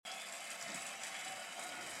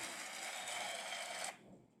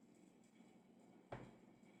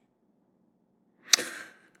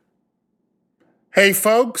Hey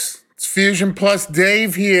folks, it's Fusion Plus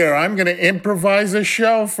Dave here. I'm going to improvise a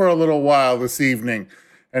show for a little while this evening.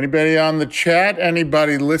 Anybody on the chat?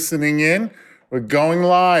 Anybody listening in? We're going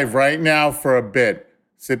live right now for a bit.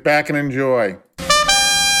 Sit back and enjoy.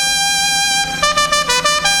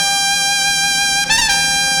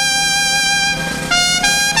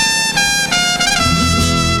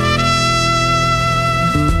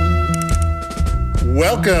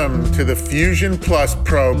 Welcome to the Fusion Plus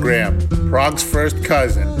program, Prog's first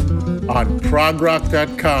cousin, on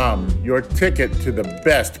progrock.com, your ticket to the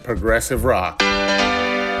best progressive rock.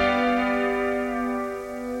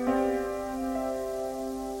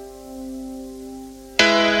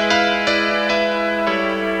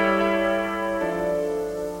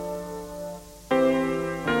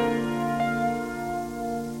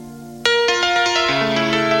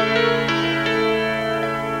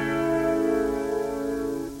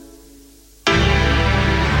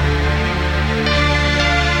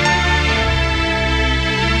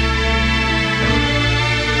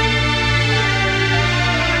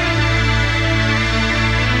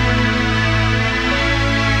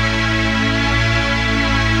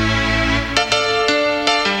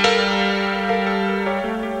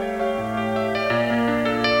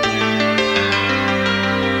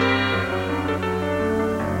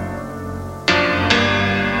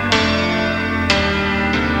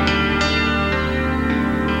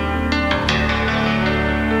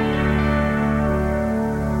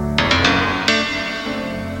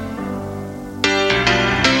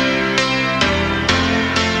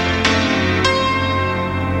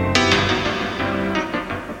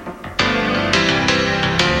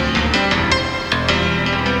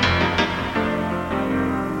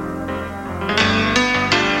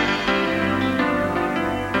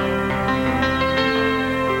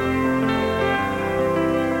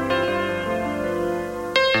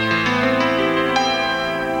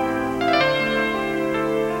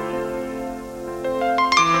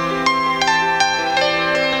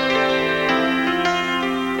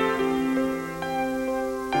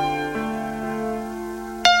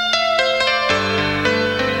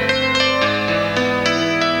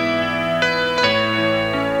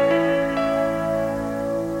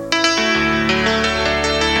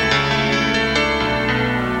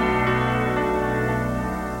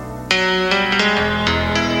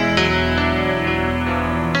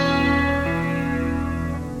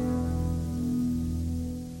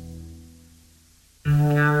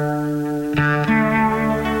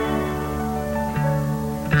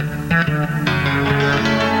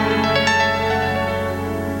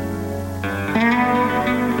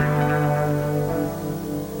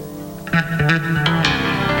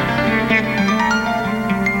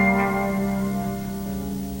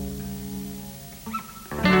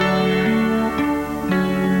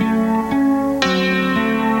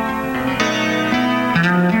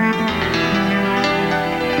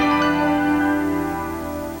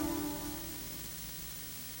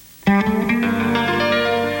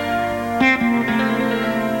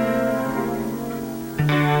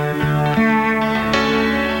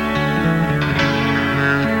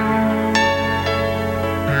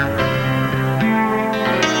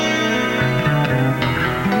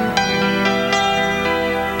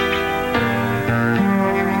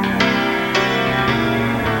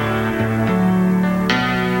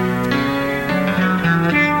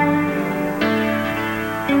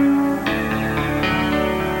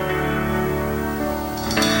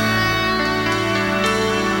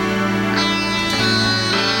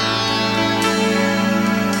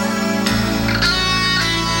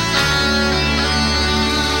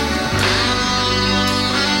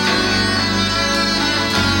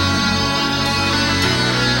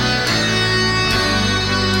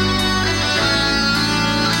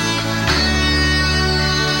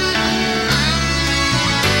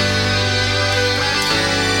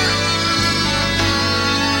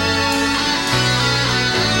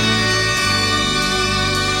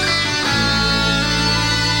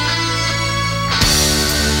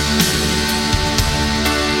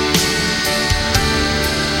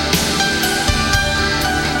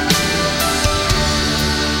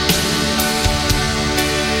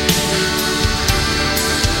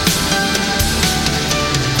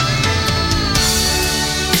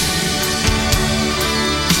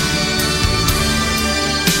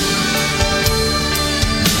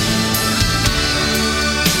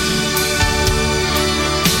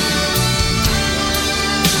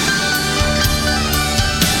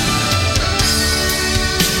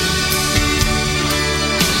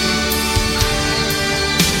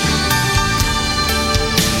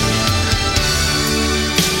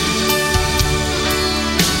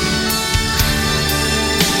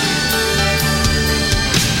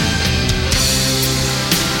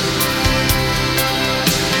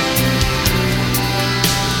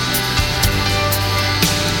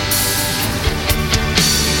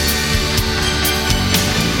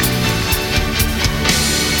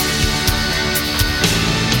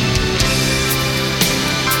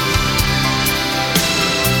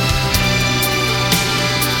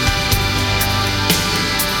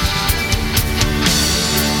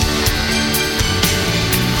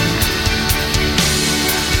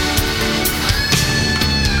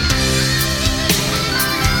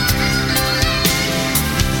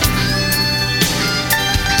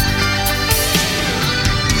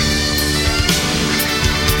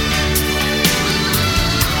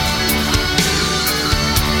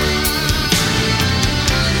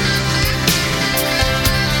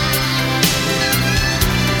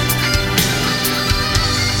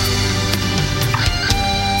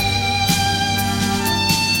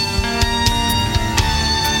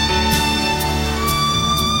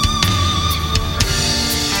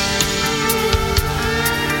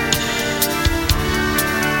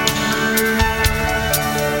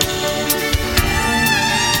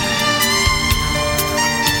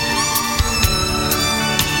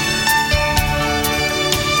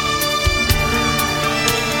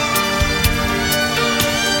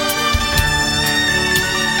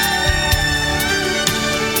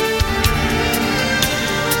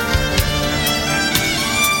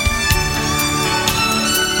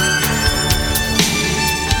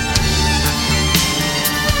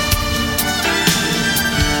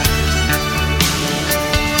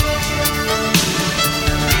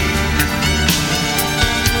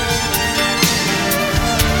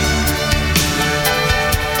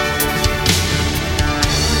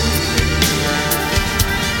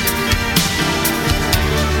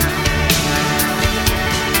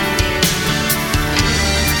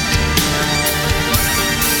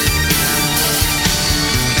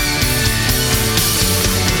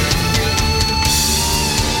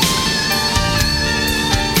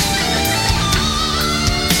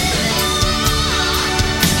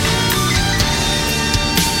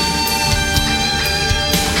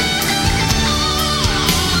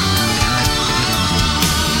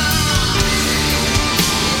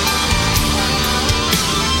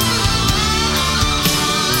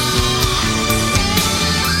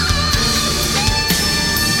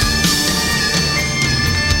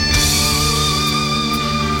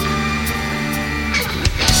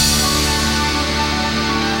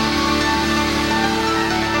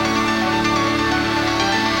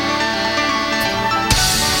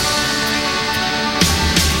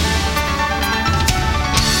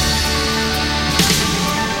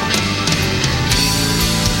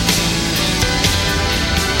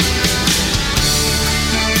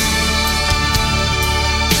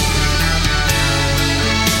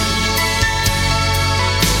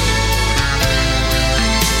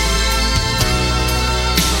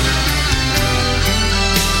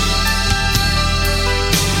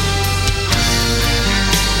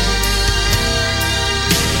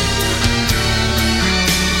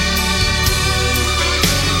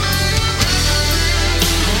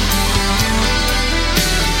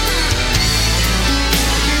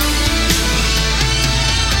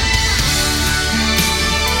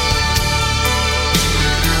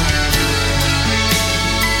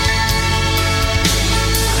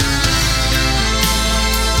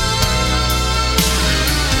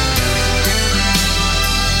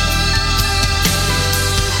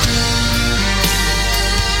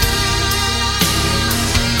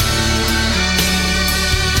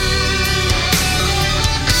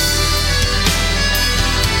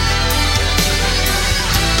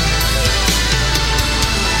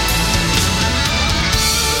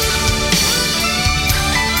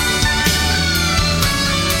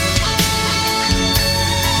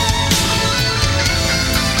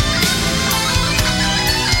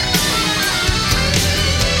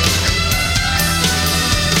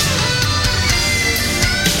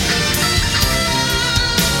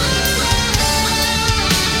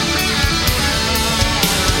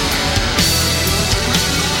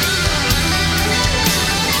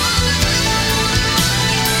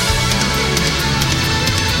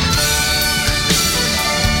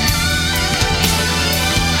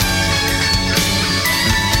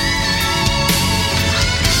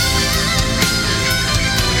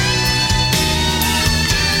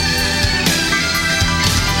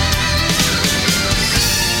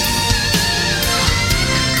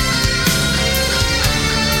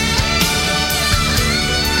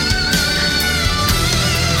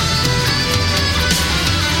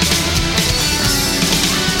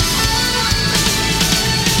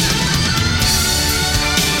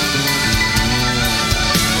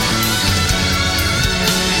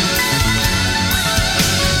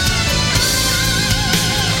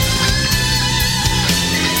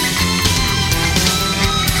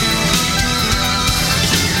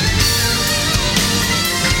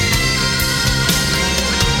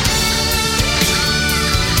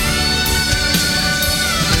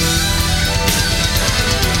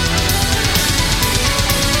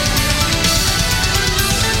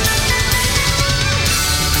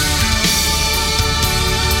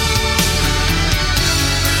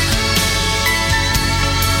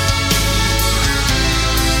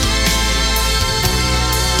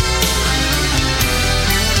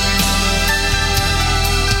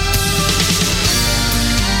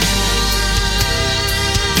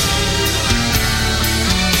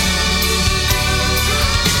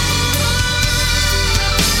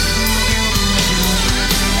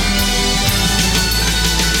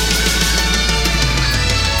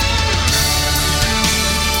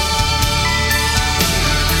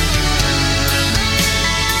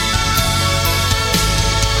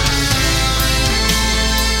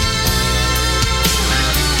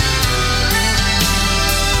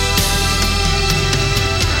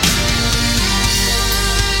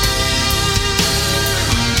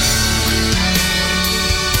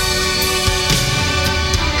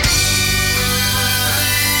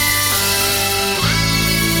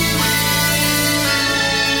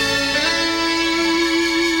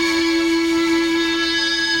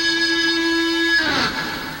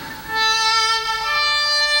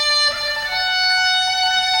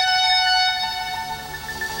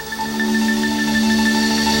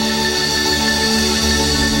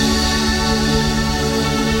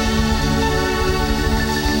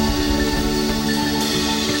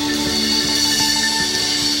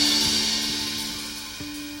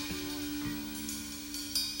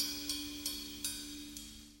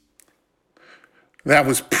 That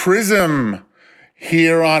was Prism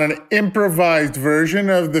here on an improvised version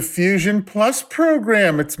of the Fusion Plus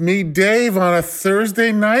program. It's me, Dave, on a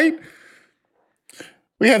Thursday night.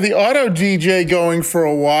 We had the auto DJ going for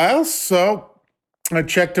a while, so I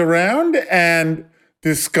checked around and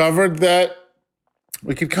discovered that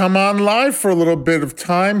we could come on live for a little bit of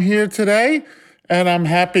time here today, and I'm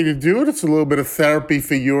happy to do it. It's a little bit of therapy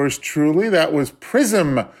for yours truly. That was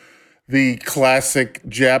Prism, the classic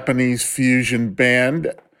Japanese fusion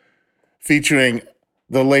band featuring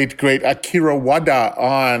the late, great Akira Wada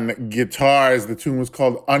on guitars. The tune was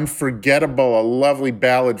called Unforgettable, a lovely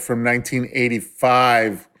ballad from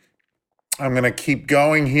 1985. I'm going to keep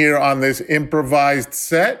going here on this improvised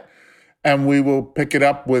set, and we will pick it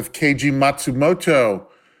up with Keiji Matsumoto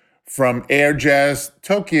from Air Jazz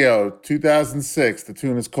Tokyo 2006. The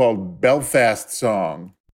tune is called Belfast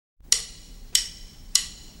Song.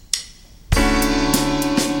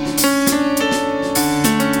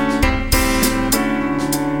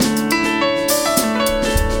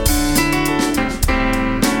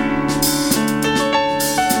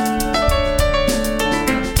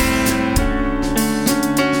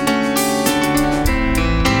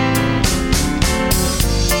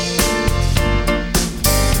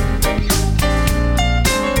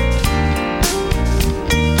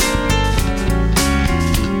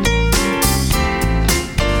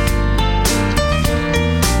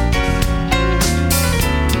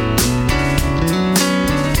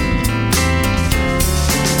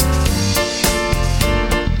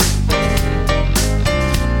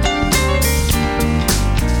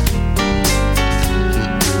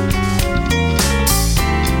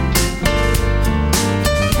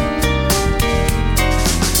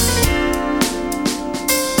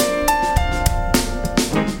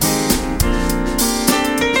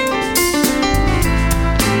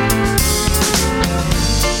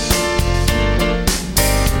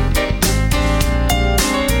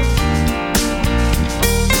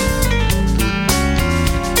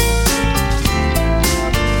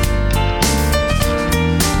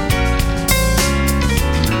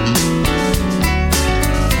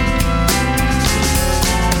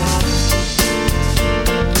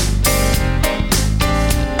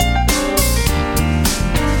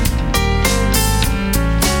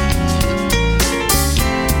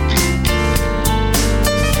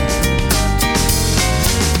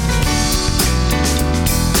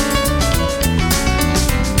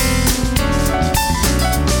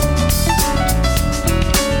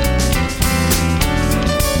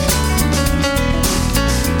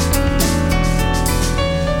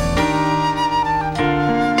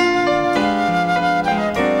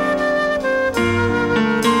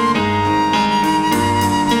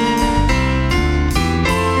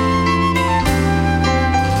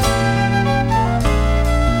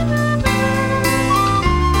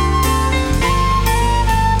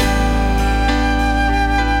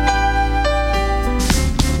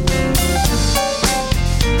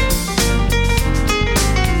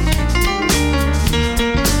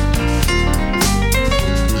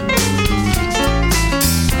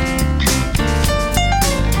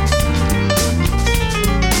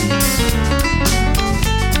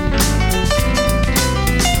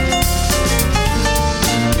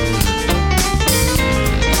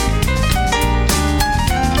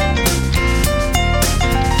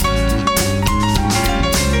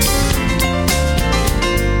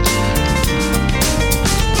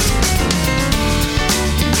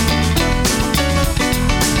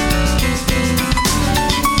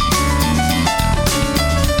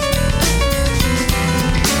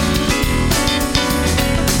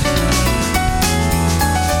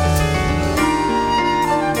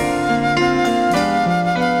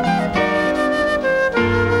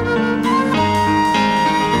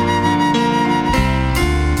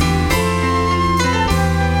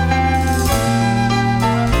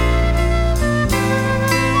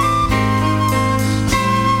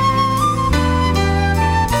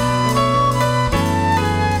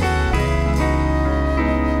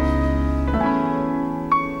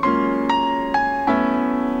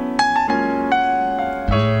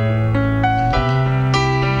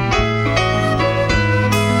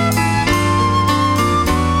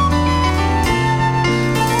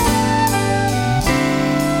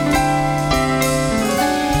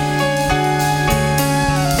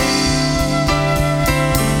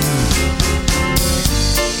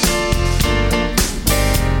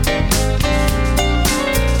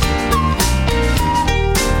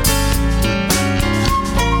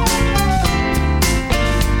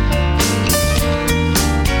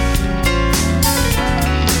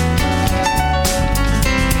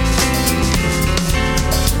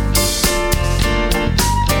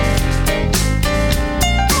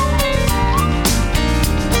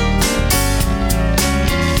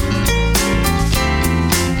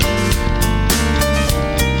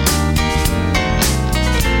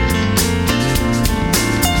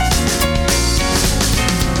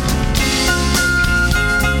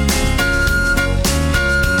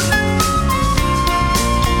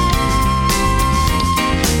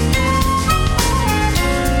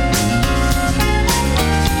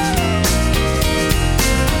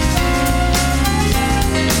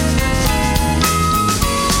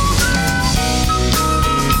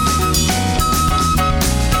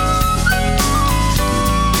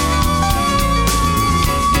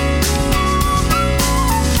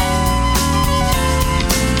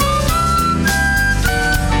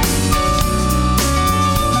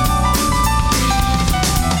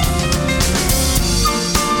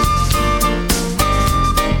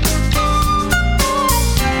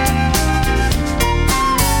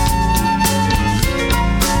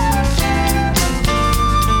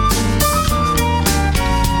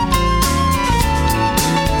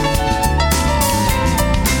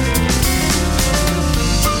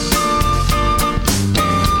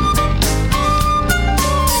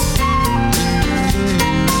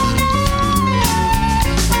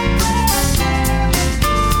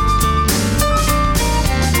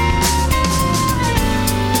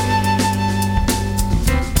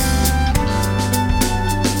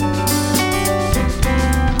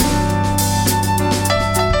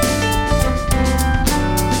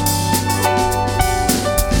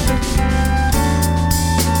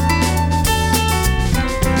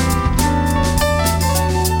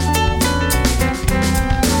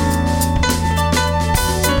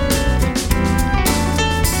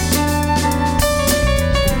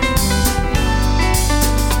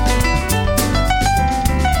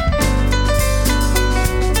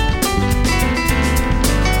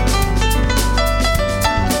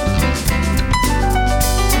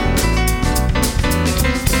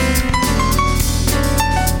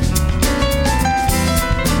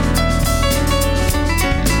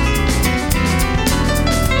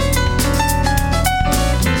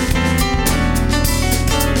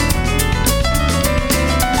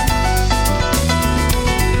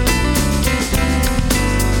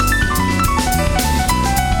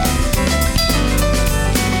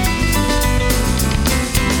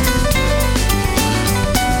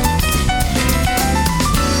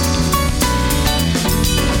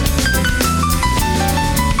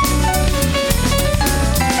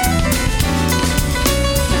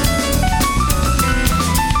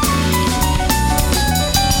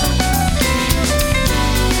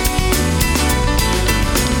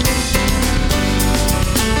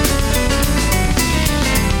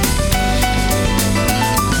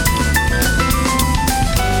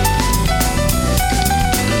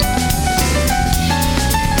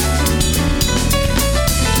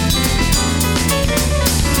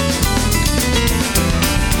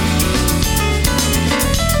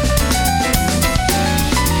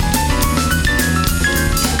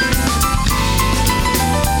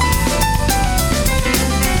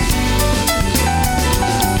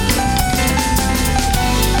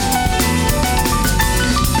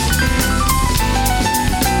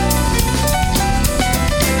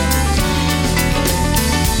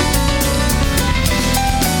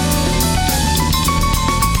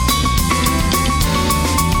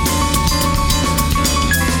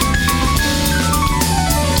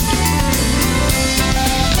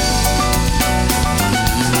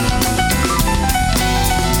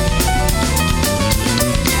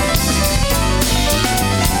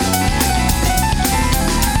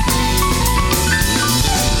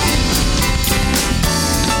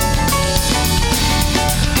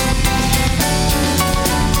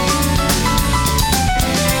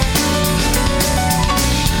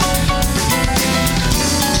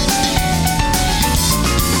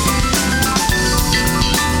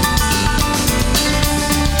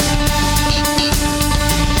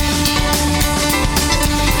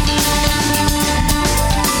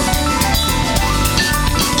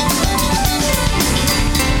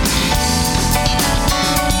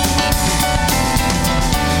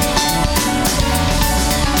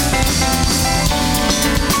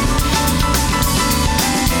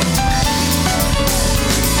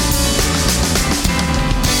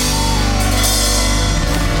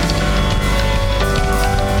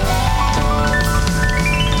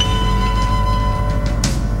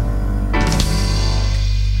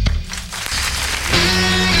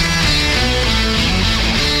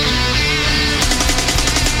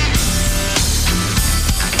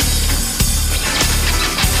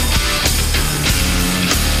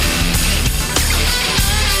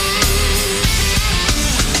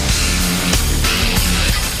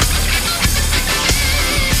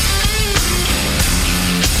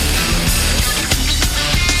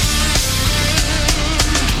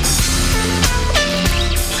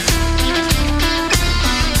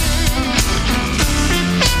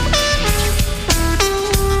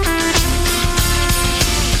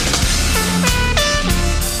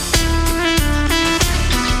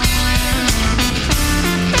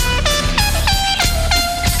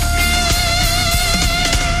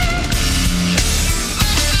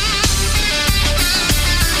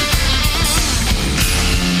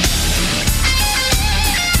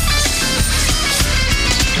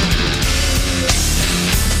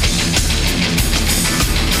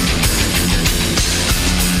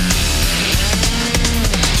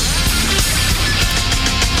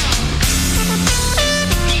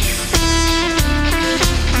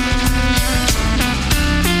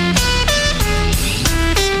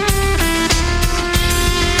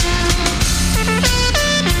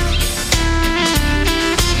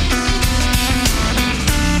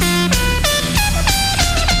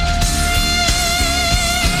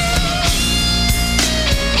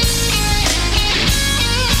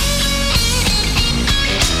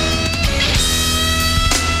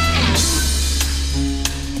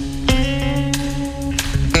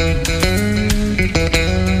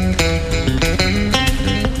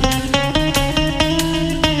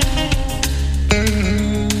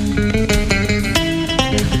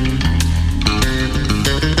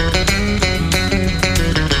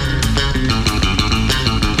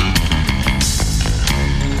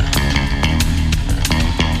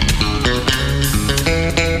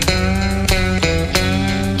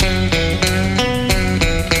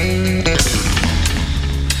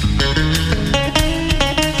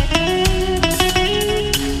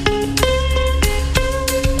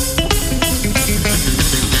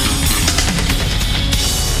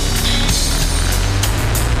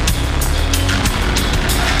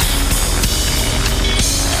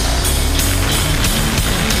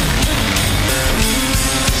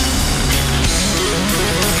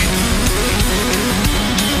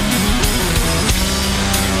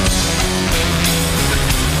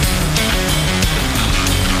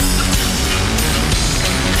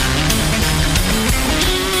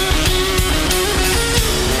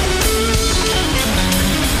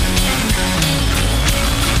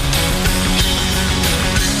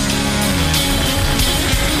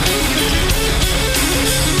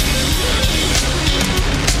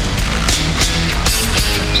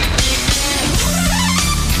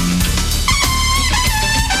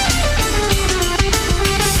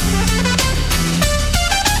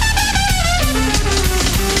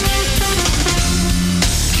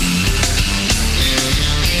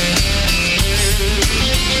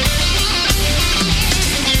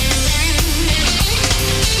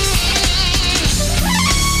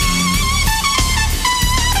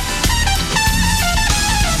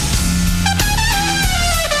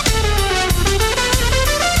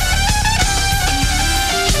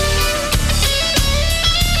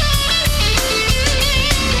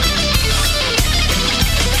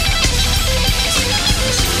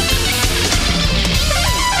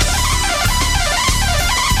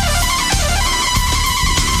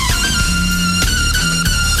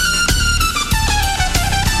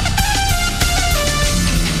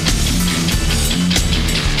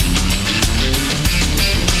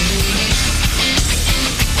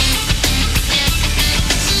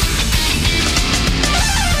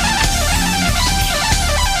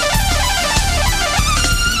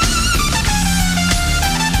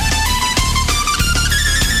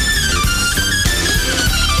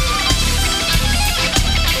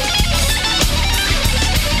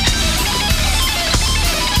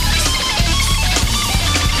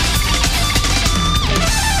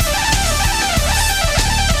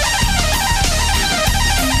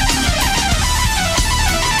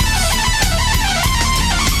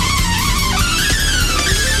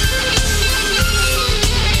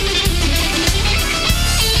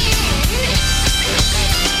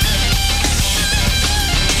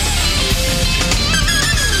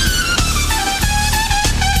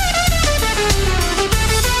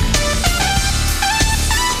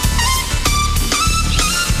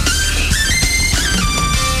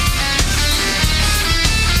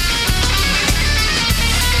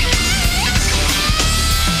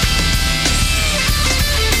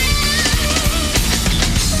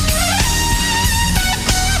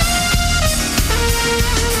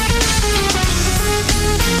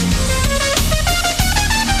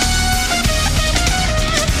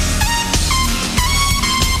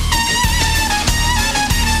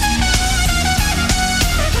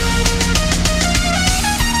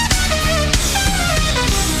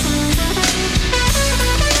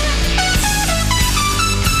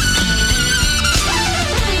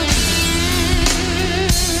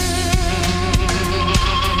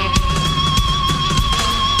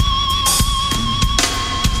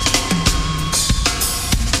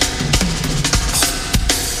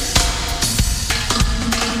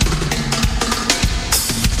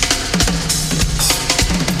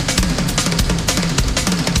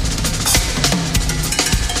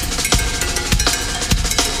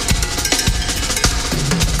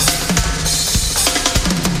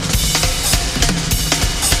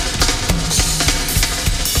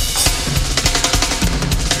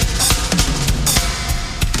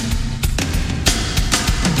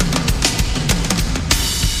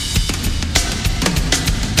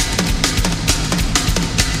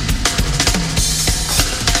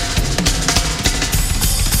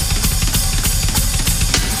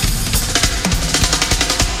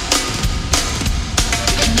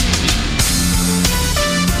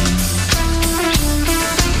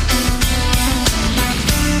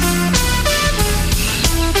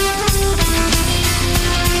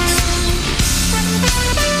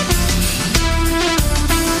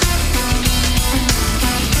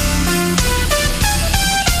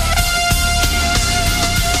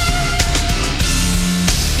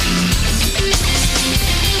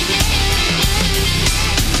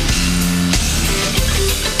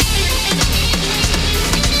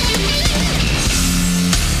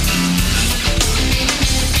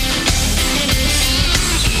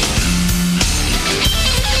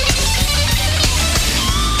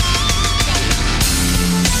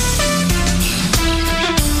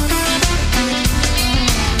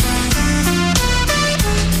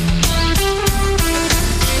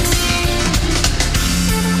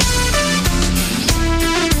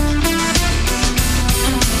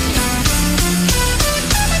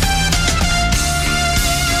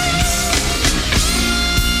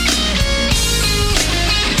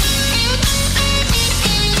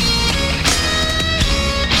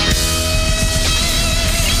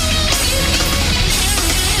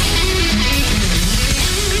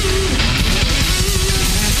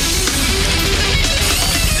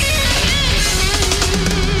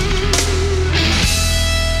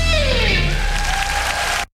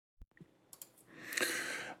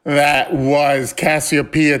 That was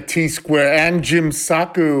Cassiopeia, T-Square, and Jim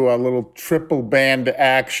Saku, a little triple band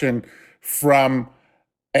action from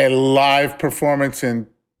a live performance in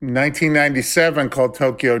 1997 called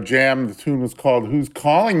Tokyo Jam. The tune was called Who's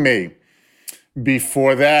Calling Me?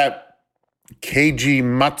 Before that, Keiji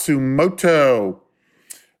Matsumoto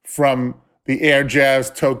from the Air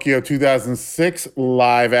Jazz Tokyo 2006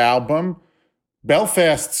 live album,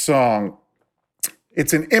 Belfast Song.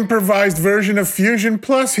 It's an improvised version of Fusion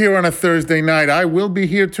Plus here on a Thursday night. I will be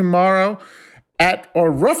here tomorrow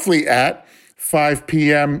roughly at 5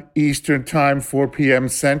 p.m. Eastern Time, 4 p.m.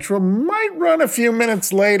 Central. Might run a few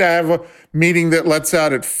minutes late. I have a meeting that lets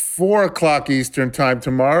out at 4 o'clock Eastern Time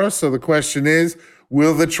tomorrow. So the question is,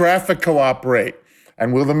 will the traffic cooperate?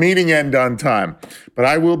 And will the meeting end on time? But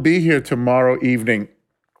I will be here tomorrow evening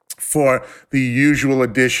for the usual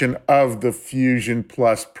edition of the Fusion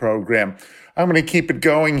Plus program. I'm going to keep it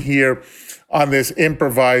going here on this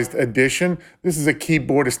improvised edition. This is a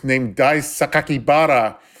keyboardist named Dai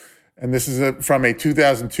Sakakibara, and this is from a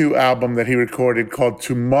 2002 album that he recorded called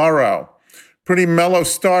Tomorrow. Pretty mellow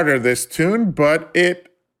starter, this tune, but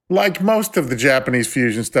it, like most of the Japanese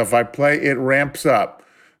fusion stuff I play, it ramps up.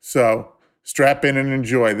 So strap in and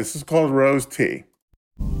enjoy. This is called Rose Tea.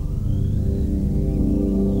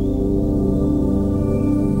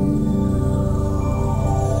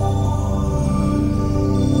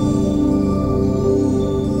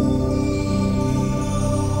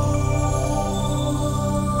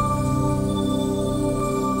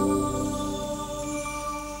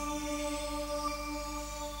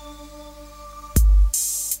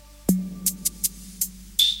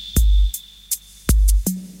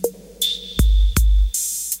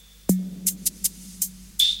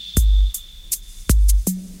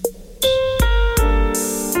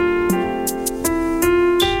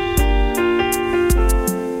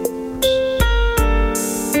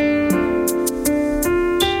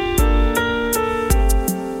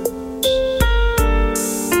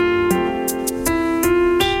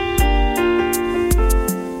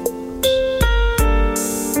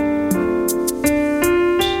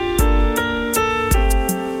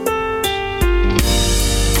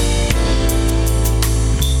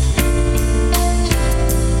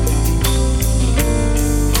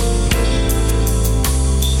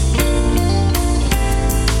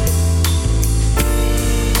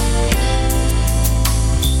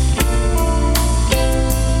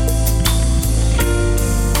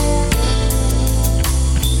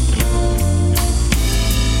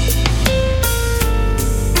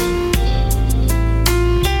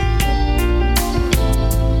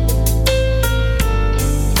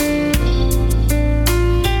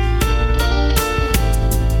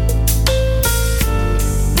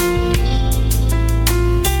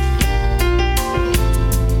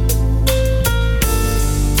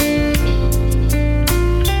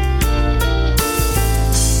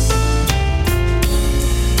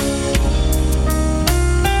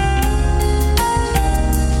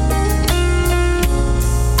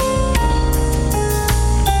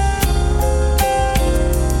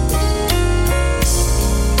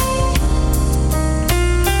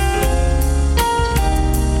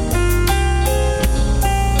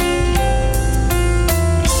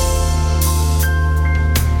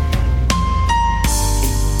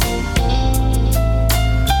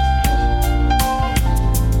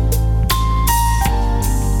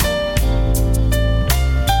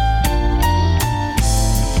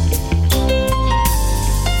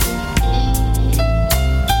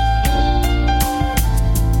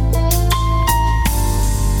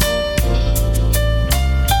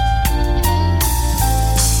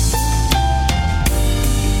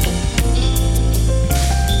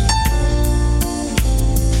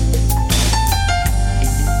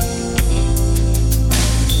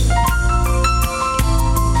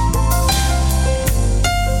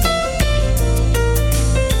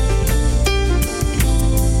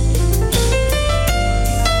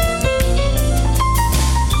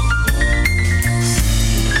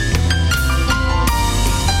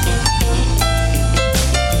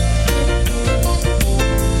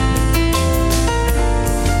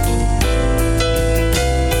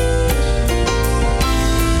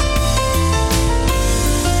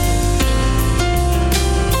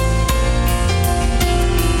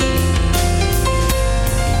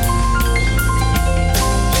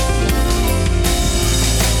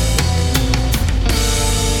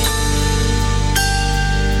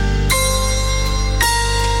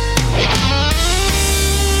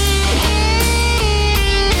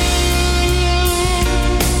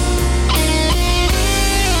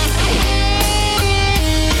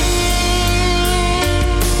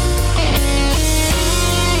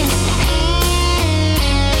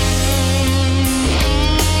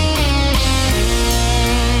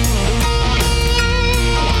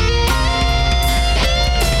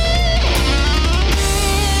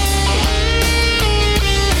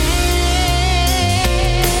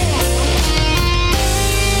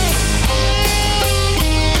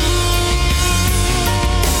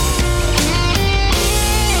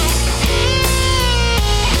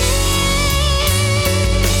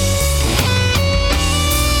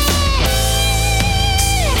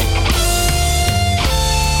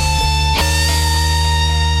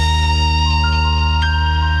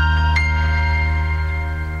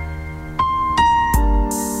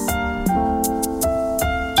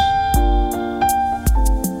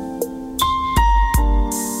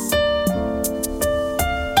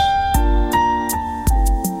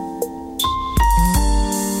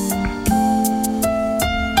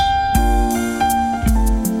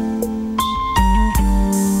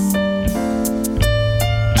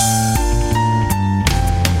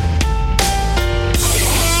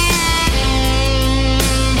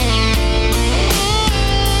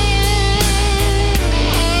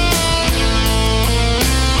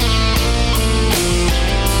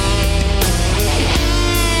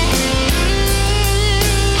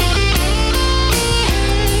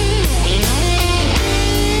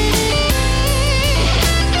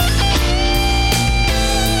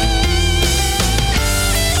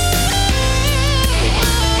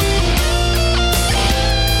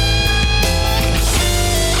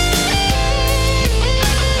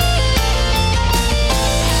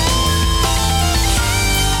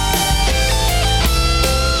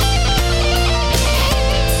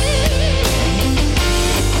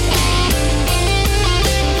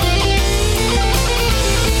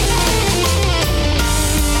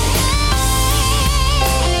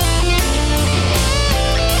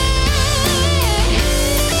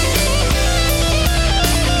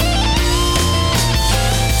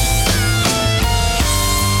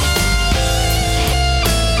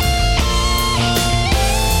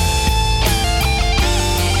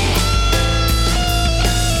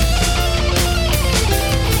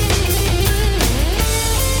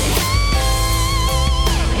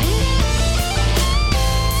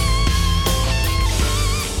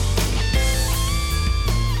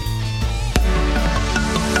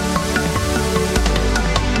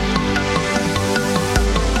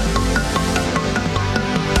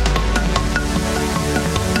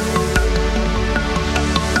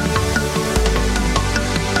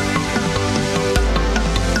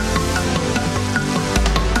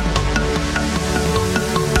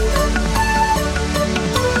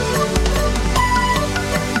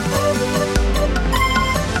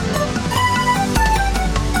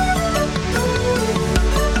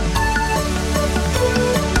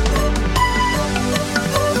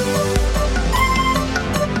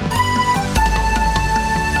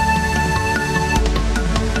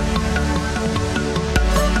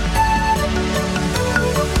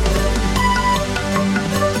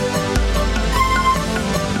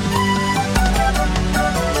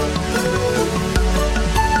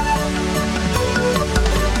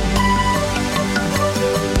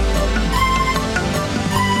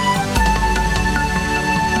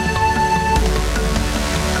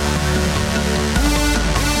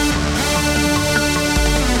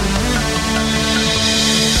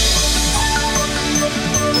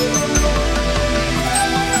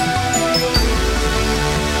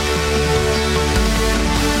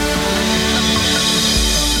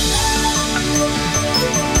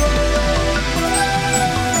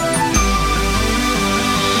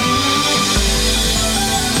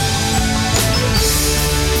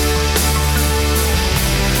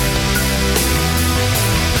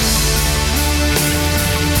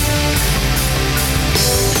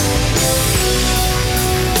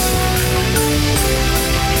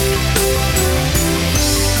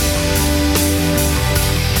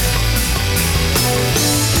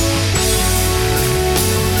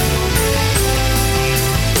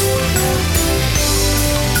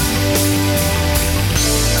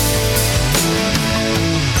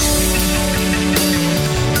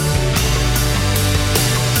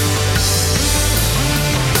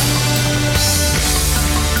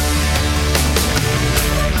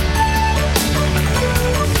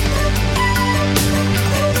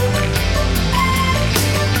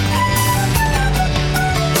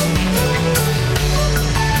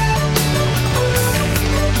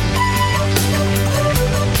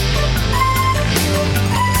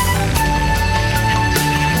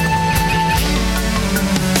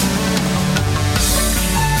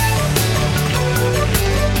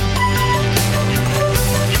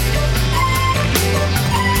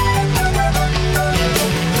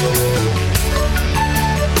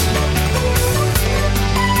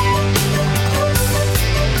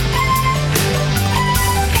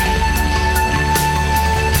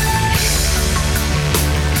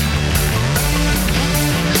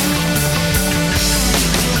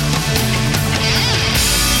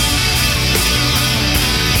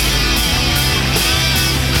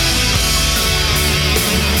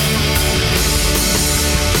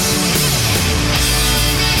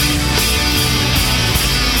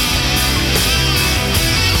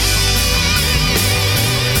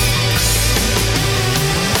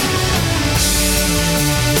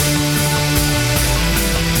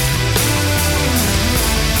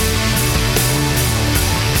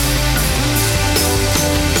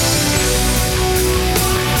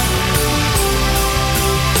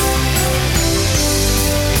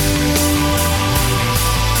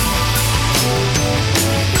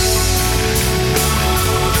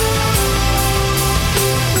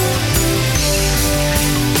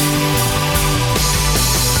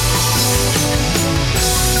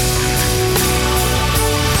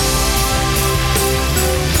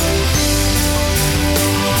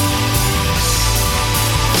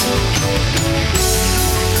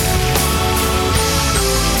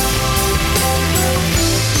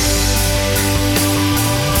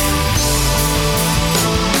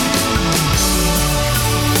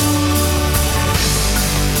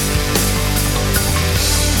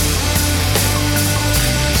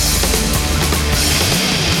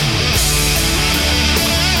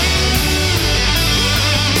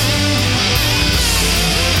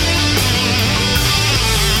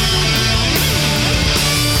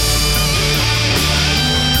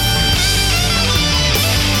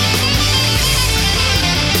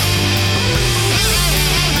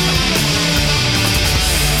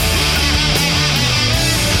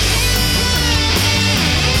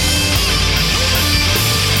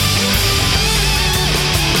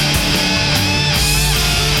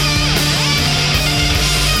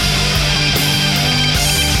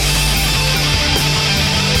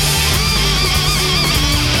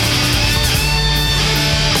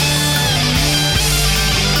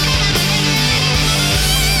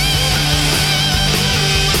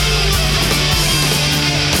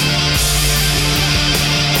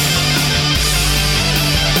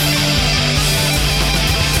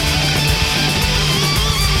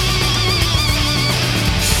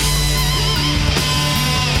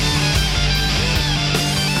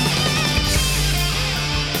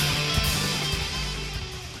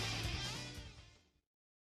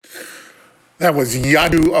 That was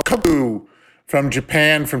Yadu Okoku from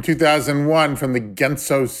Japan from 2001 from the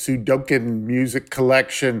Genso Sudoken music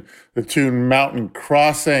collection, the tune Mountain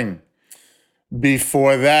Crossing.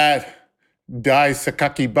 Before that, Dai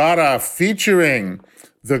Sakakibara featuring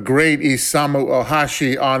the great Isamu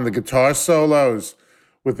Ohashi on the guitar solos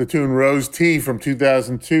with the tune Rose Tea from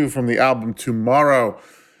 2002 from the album Tomorrow.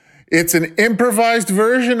 It's an improvised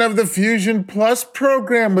version of the Fusion Plus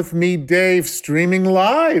program with me, Dave, streaming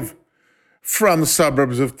live from the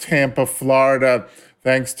suburbs of Tampa, Florida.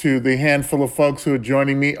 Thanks to the handful of folks who are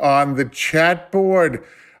joining me on the chat board.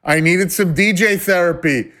 I needed some DJ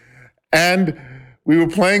therapy, and we were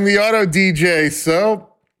playing the auto DJ, so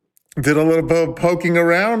did a little bit of poking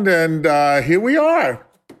around, and here we are.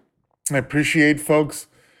 I appreciate folks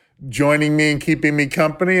joining me and keeping me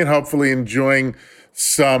company and hopefully enjoying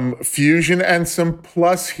some Fusion and some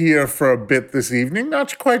Plus here for a bit this evening.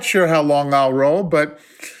 Not quite sure how long I'll roll, but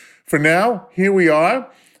for now, here we are.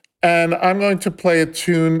 And I'm going to play a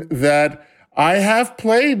tune that I have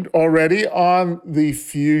played already on the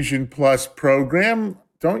Fusion Plus program.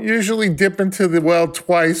 Don't usually dip into the well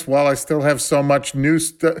twice while I still have so much new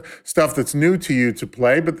stuff that's new to you to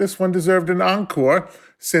play, but this one deserved an encore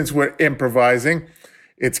since we're improvising.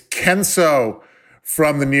 It's Kenso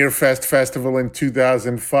from the Nearfest Festival in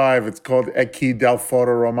 2005. It's called E chi del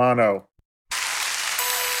Foro Romano.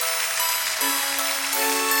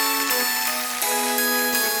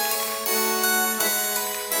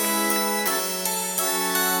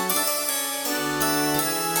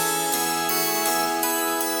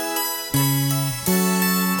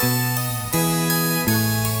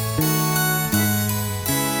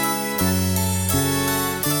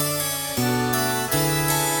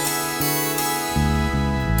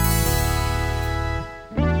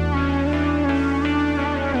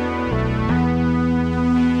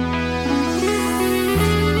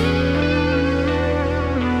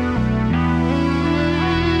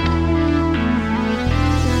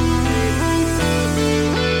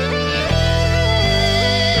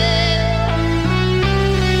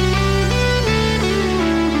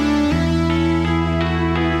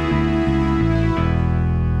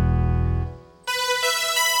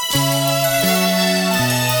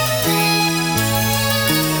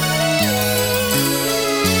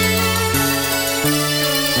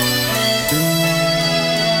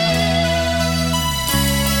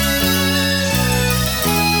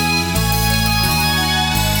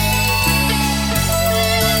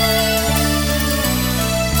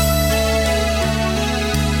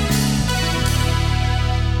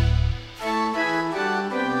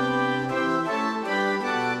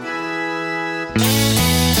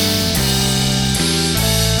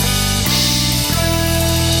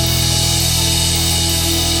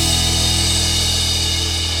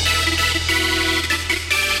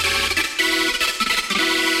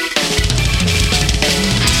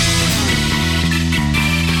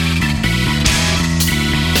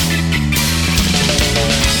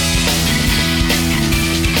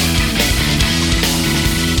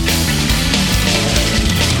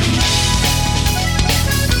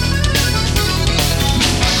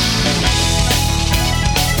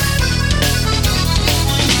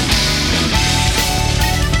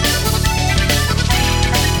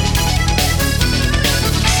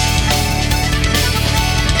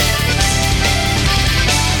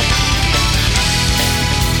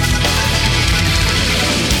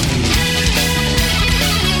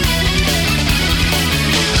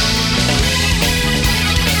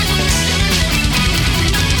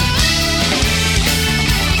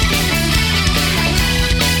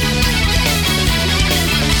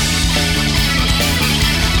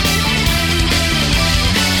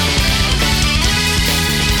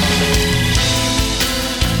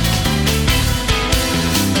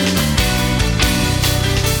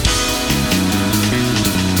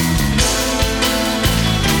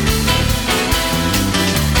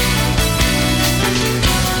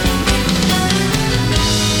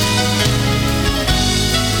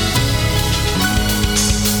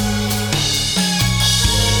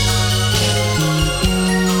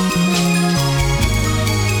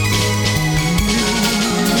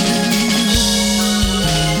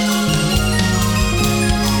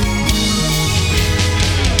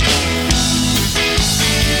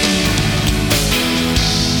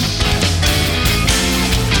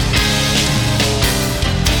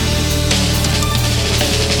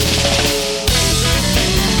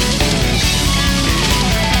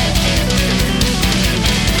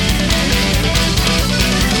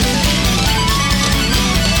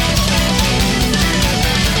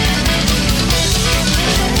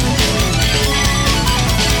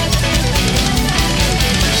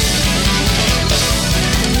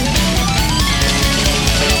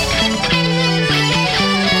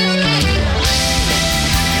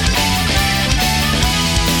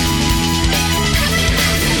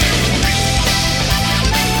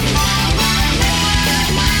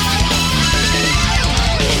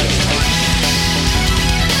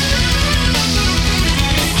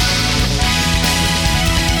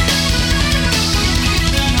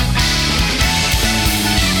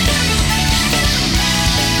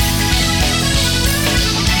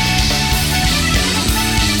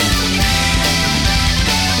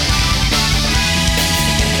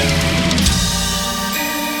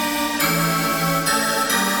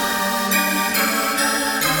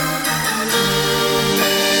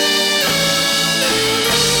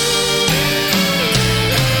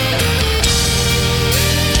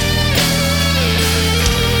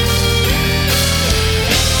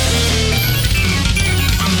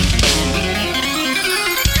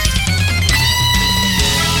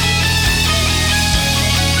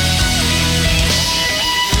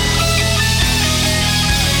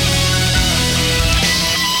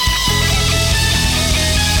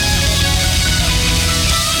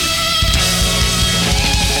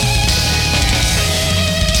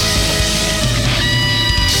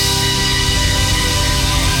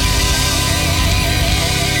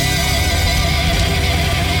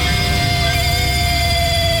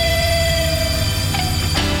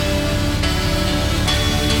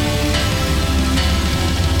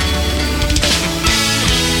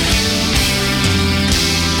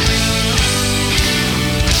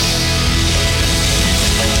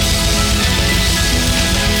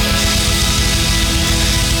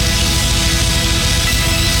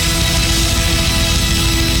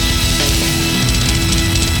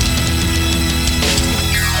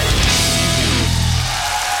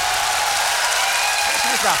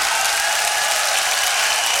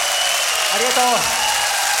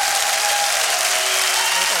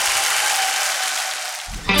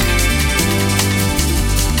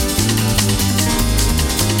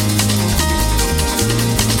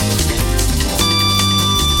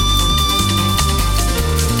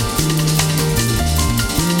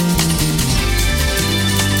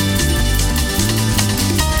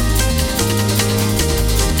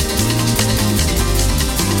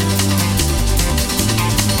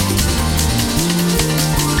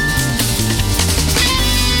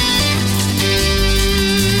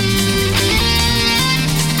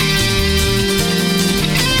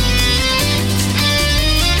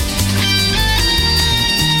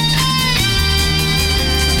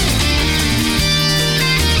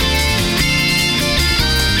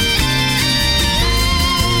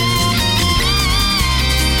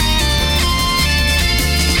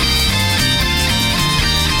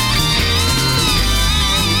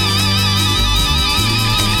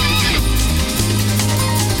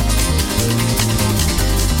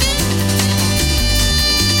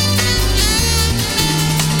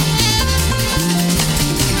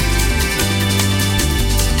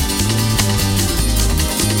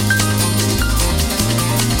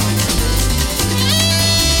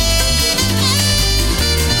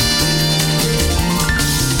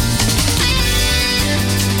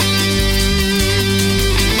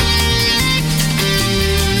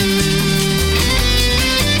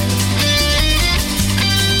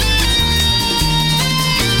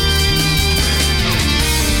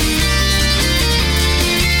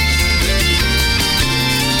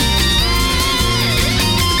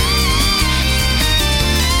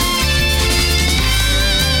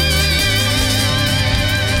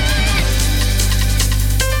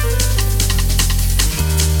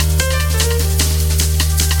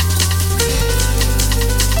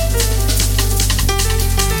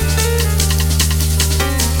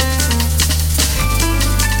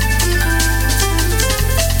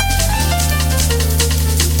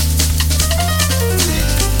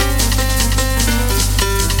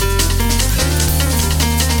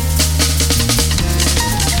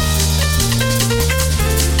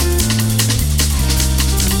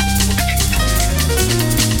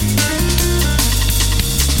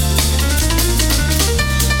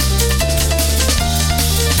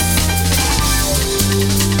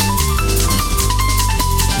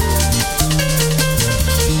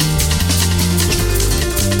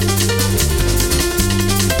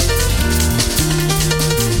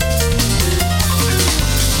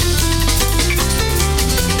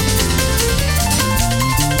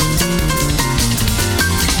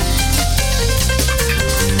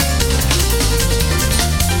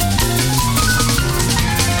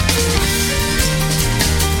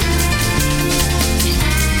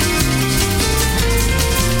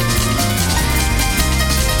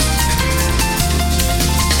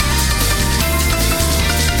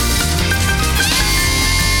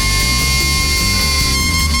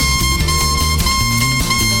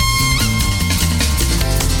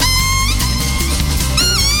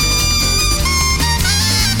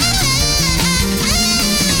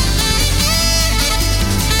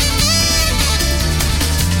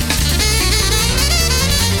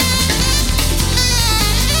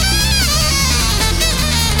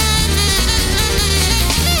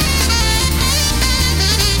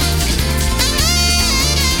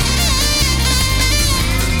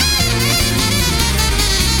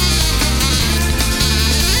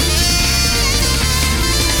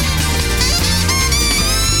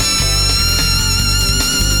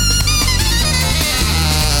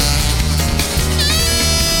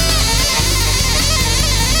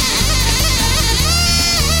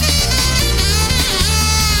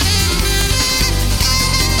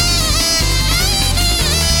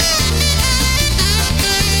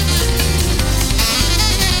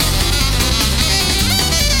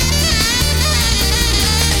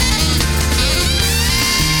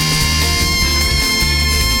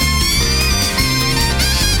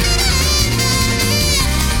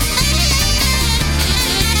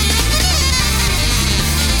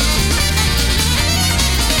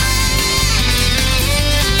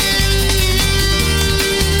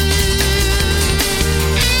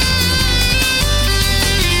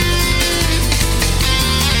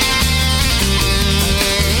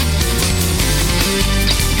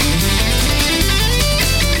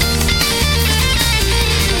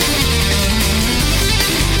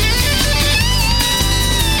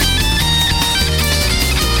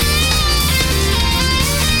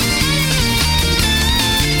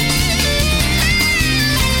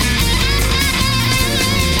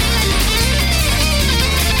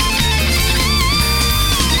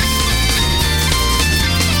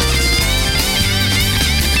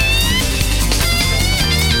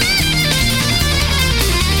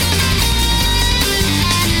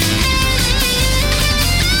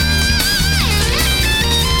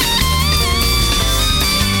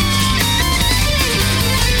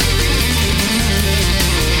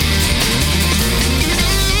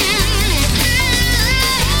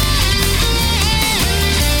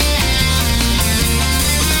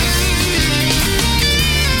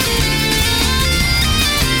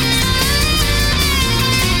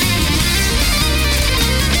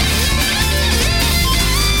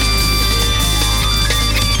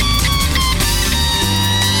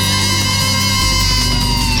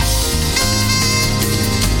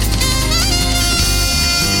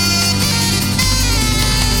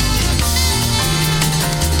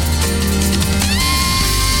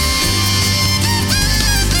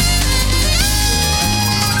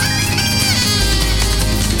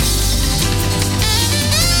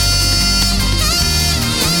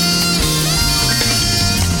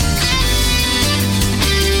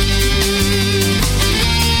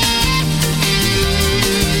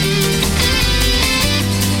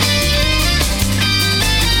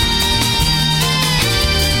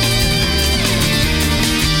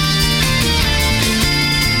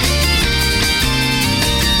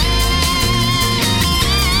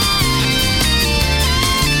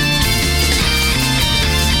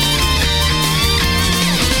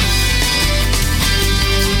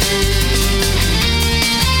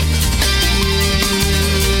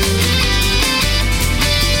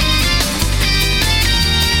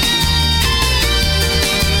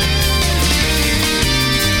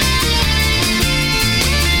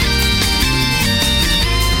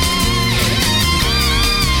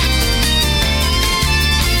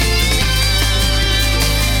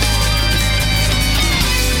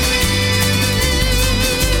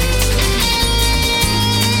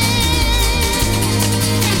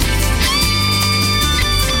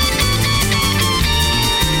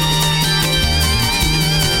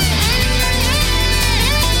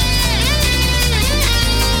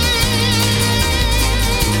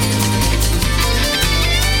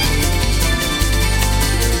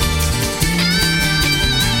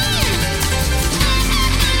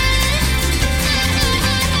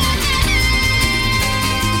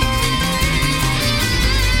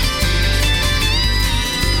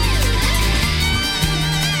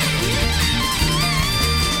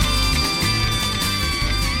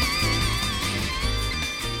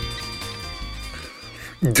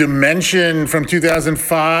 Dimension from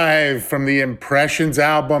 2005 from the Impressions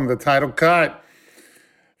album, the title cut,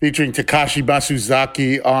 featuring Takashi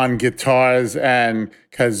Masuzaki on guitars and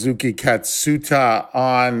Kazuki Katsuta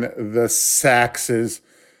on the saxes.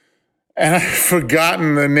 And I've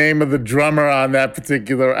forgotten the name of the drummer on that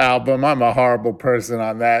particular album. I'm a horrible person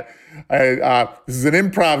on that. This is an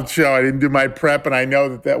improv show. I didn't do my prep, and I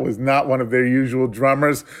know that was not one of their usual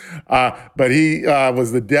drummers. But he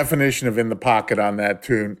was the definition of in the pocket on that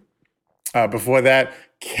tune. Before that,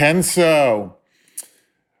 Kenso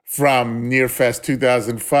from Nearfest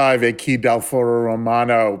 2005, A Key del Foro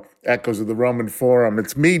Romano, Echoes of the Roman Forum.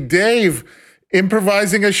 It's me, Dave,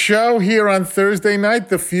 improvising a show here on Thursday night,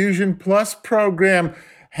 the Fusion Plus program,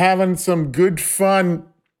 having some good fun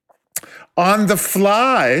on the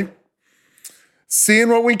fly, seeing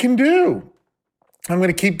what we can do. I'm going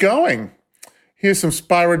to keep going. Here's some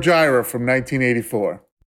Spyro Gyra from 1984.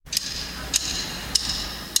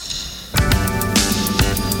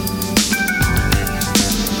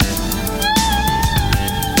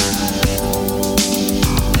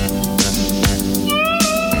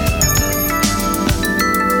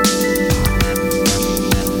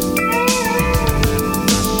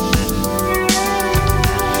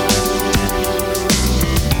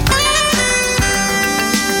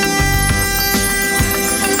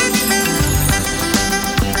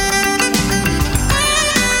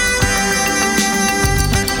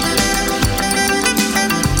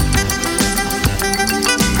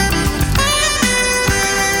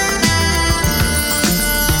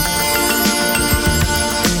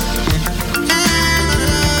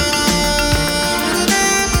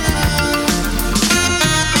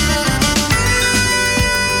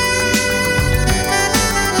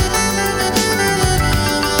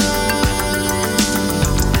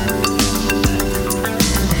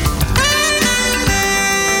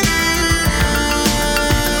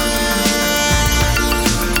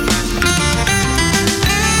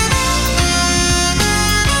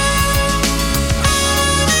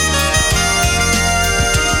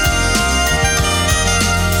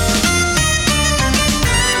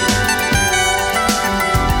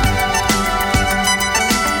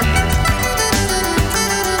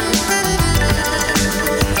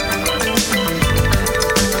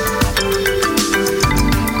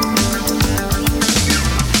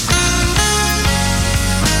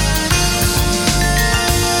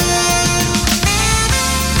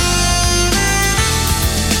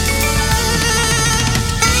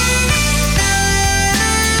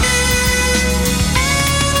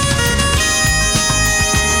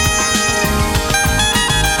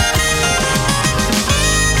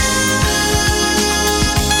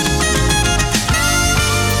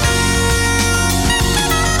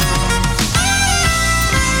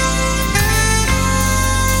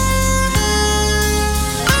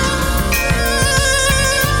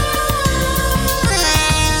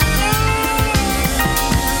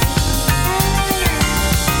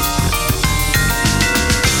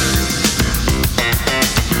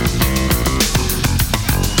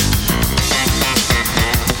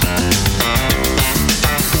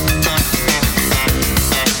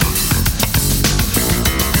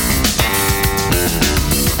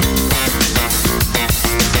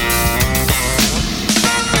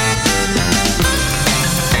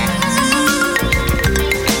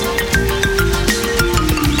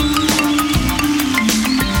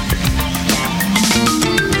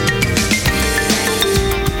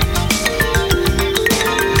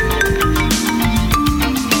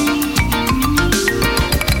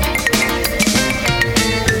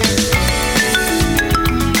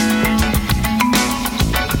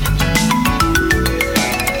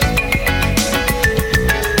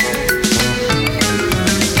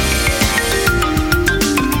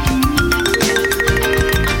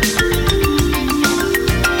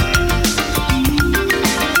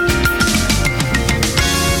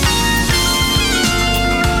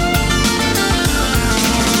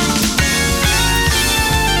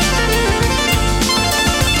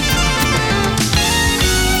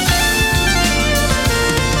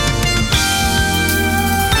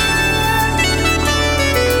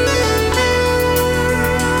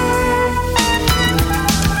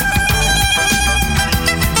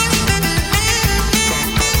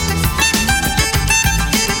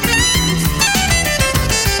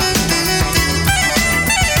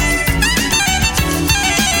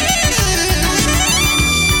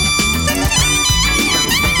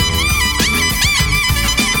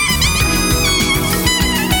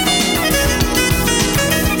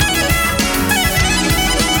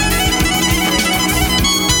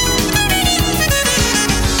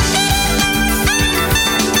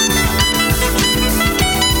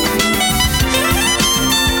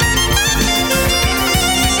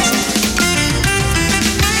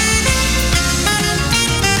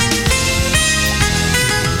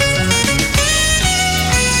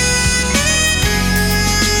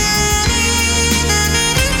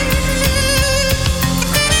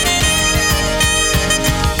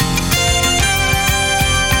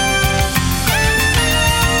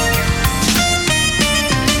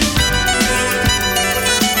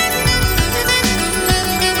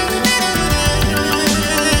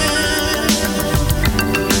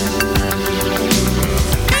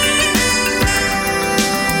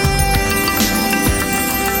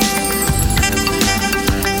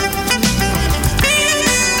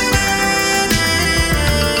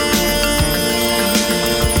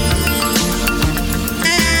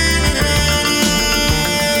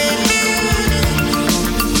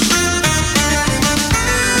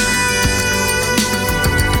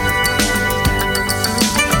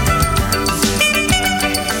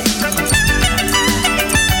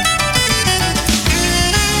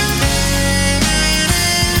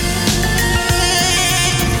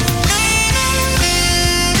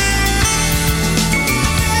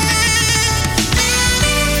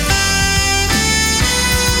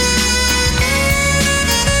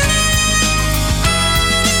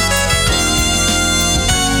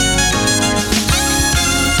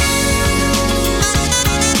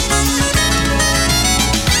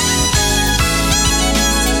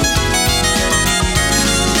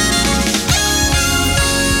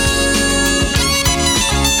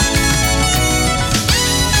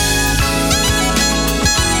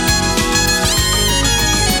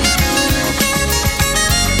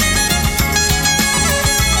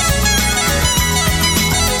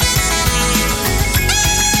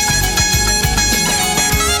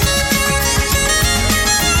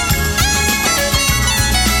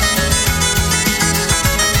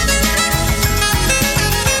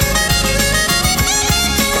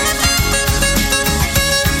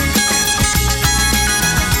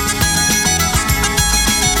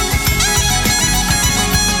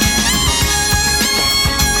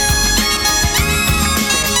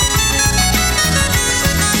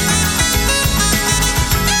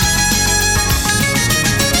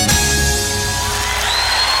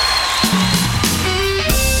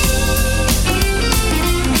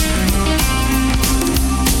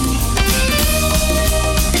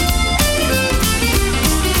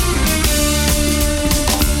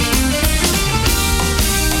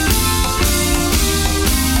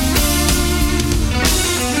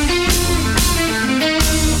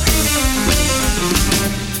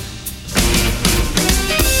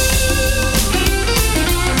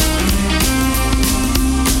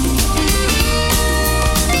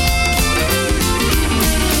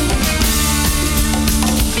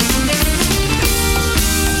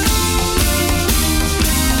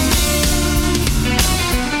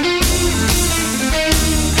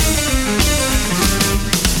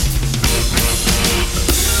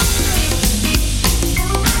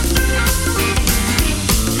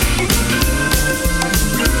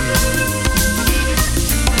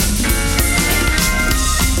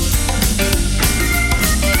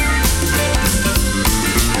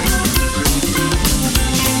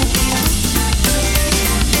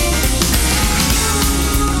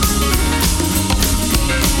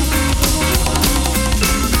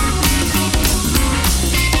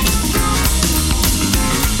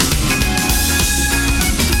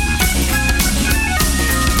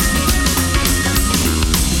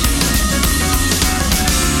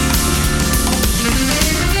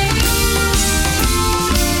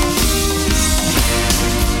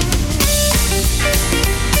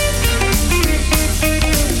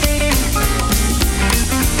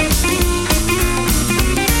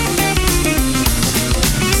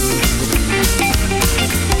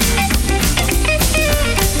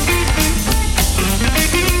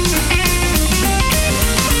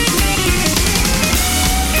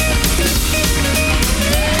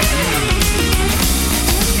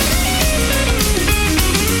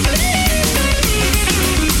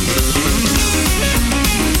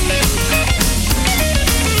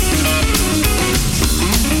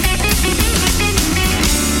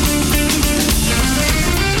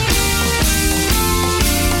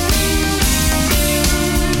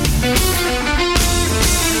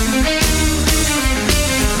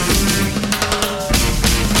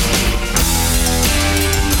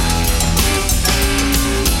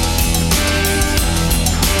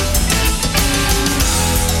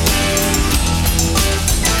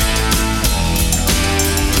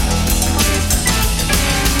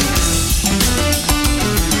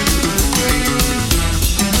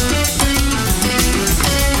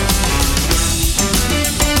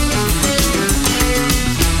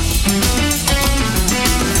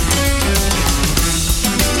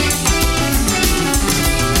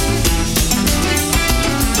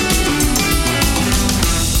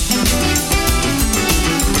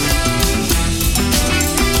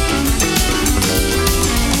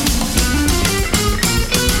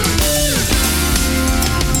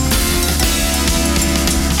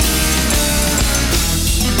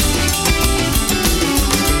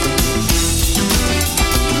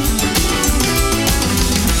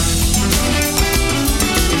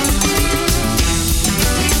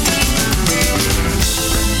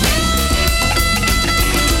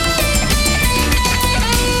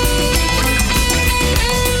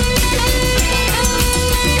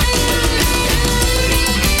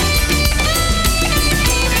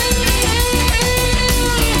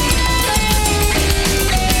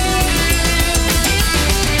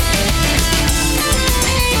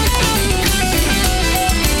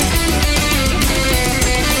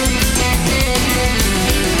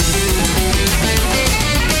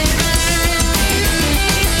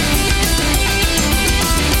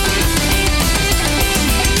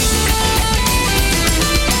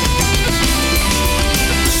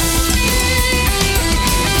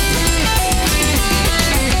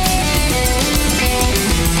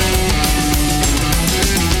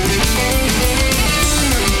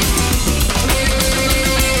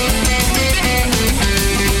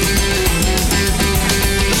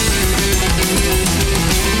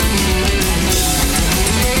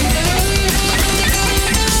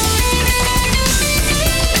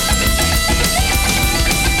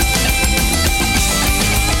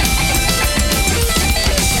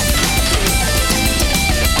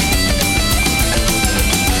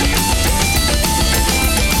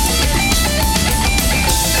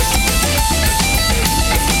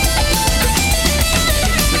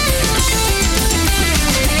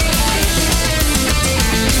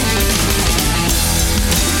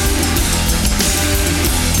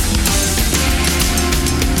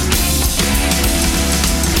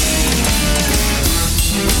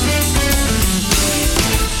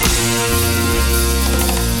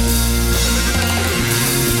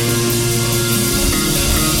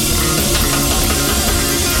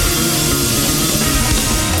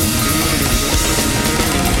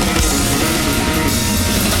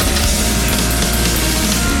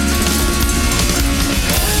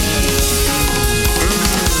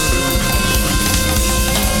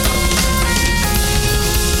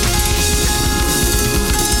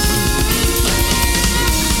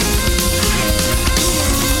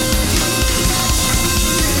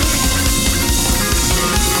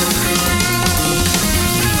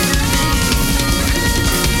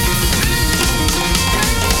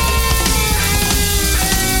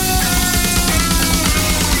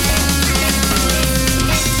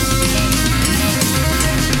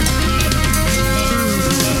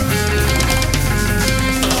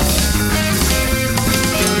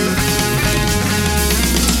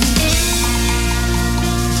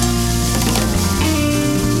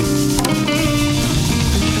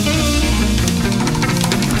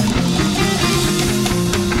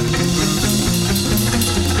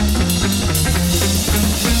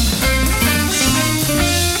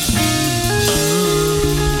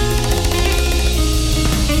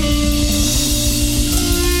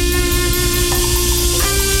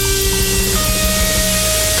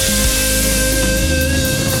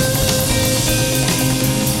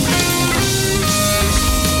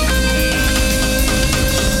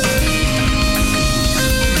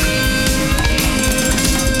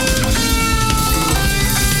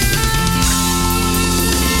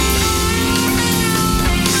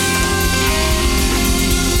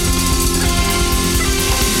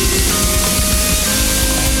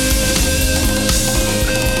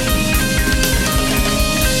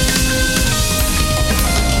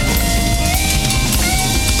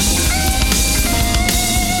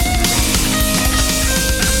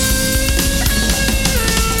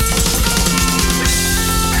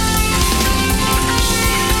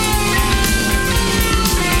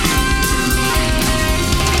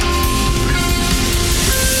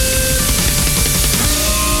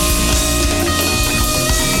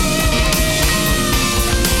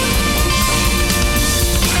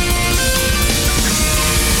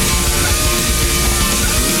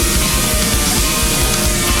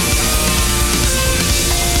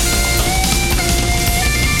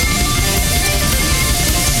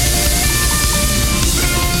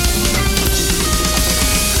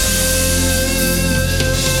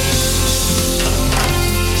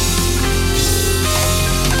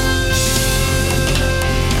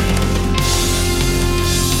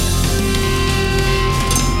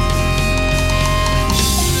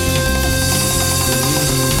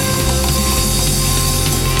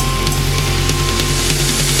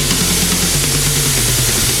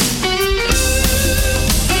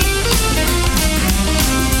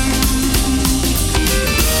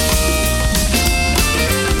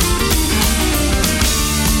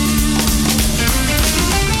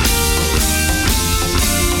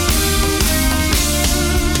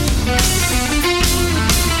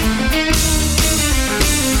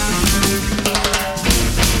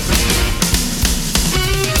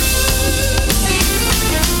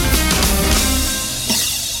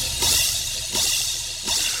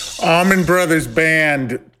 Allman Brothers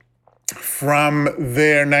Band from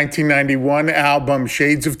their 1991 album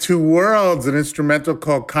Shades of Two Worlds, an instrumental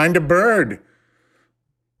called Kinda Bird.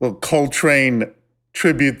 Little Coltrane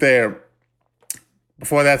tribute there.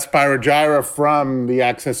 Before that, Spyro Gyra from the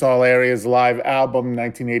Access All Areas live album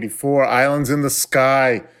 1984, Islands in the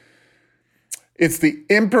Sky. It's the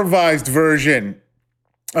improvised version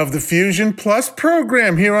of the Fusion Plus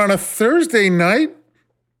program here on a Thursday night.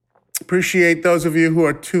 Appreciate those of you who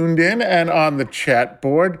are tuned in and on the chat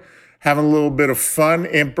board, having a little bit of fun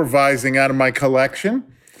improvising out of my collection.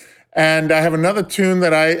 And I have another tune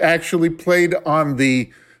that I actually played on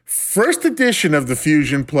the first edition of the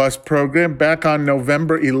Fusion Plus program back on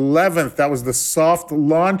November 11th. That was the soft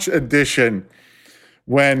launch edition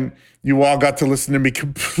when you all got to listen to me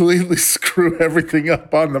completely screw everything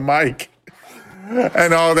up on the mic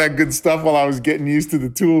and all that good stuff while I was getting used to the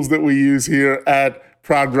tools that we use here at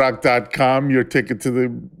ProgRock.com, your ticket to the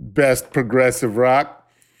best progressive rock.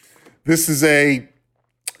 This is a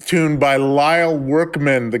tune by Lyle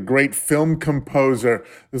Workman, the great film composer.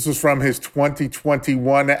 This was from his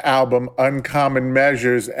 2021 album, Uncommon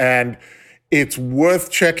Measures, and it's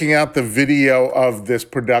worth checking out the video of this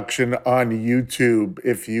production on YouTube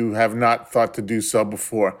if you have not thought to do so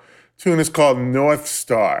before. The tune is called North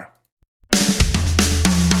Star.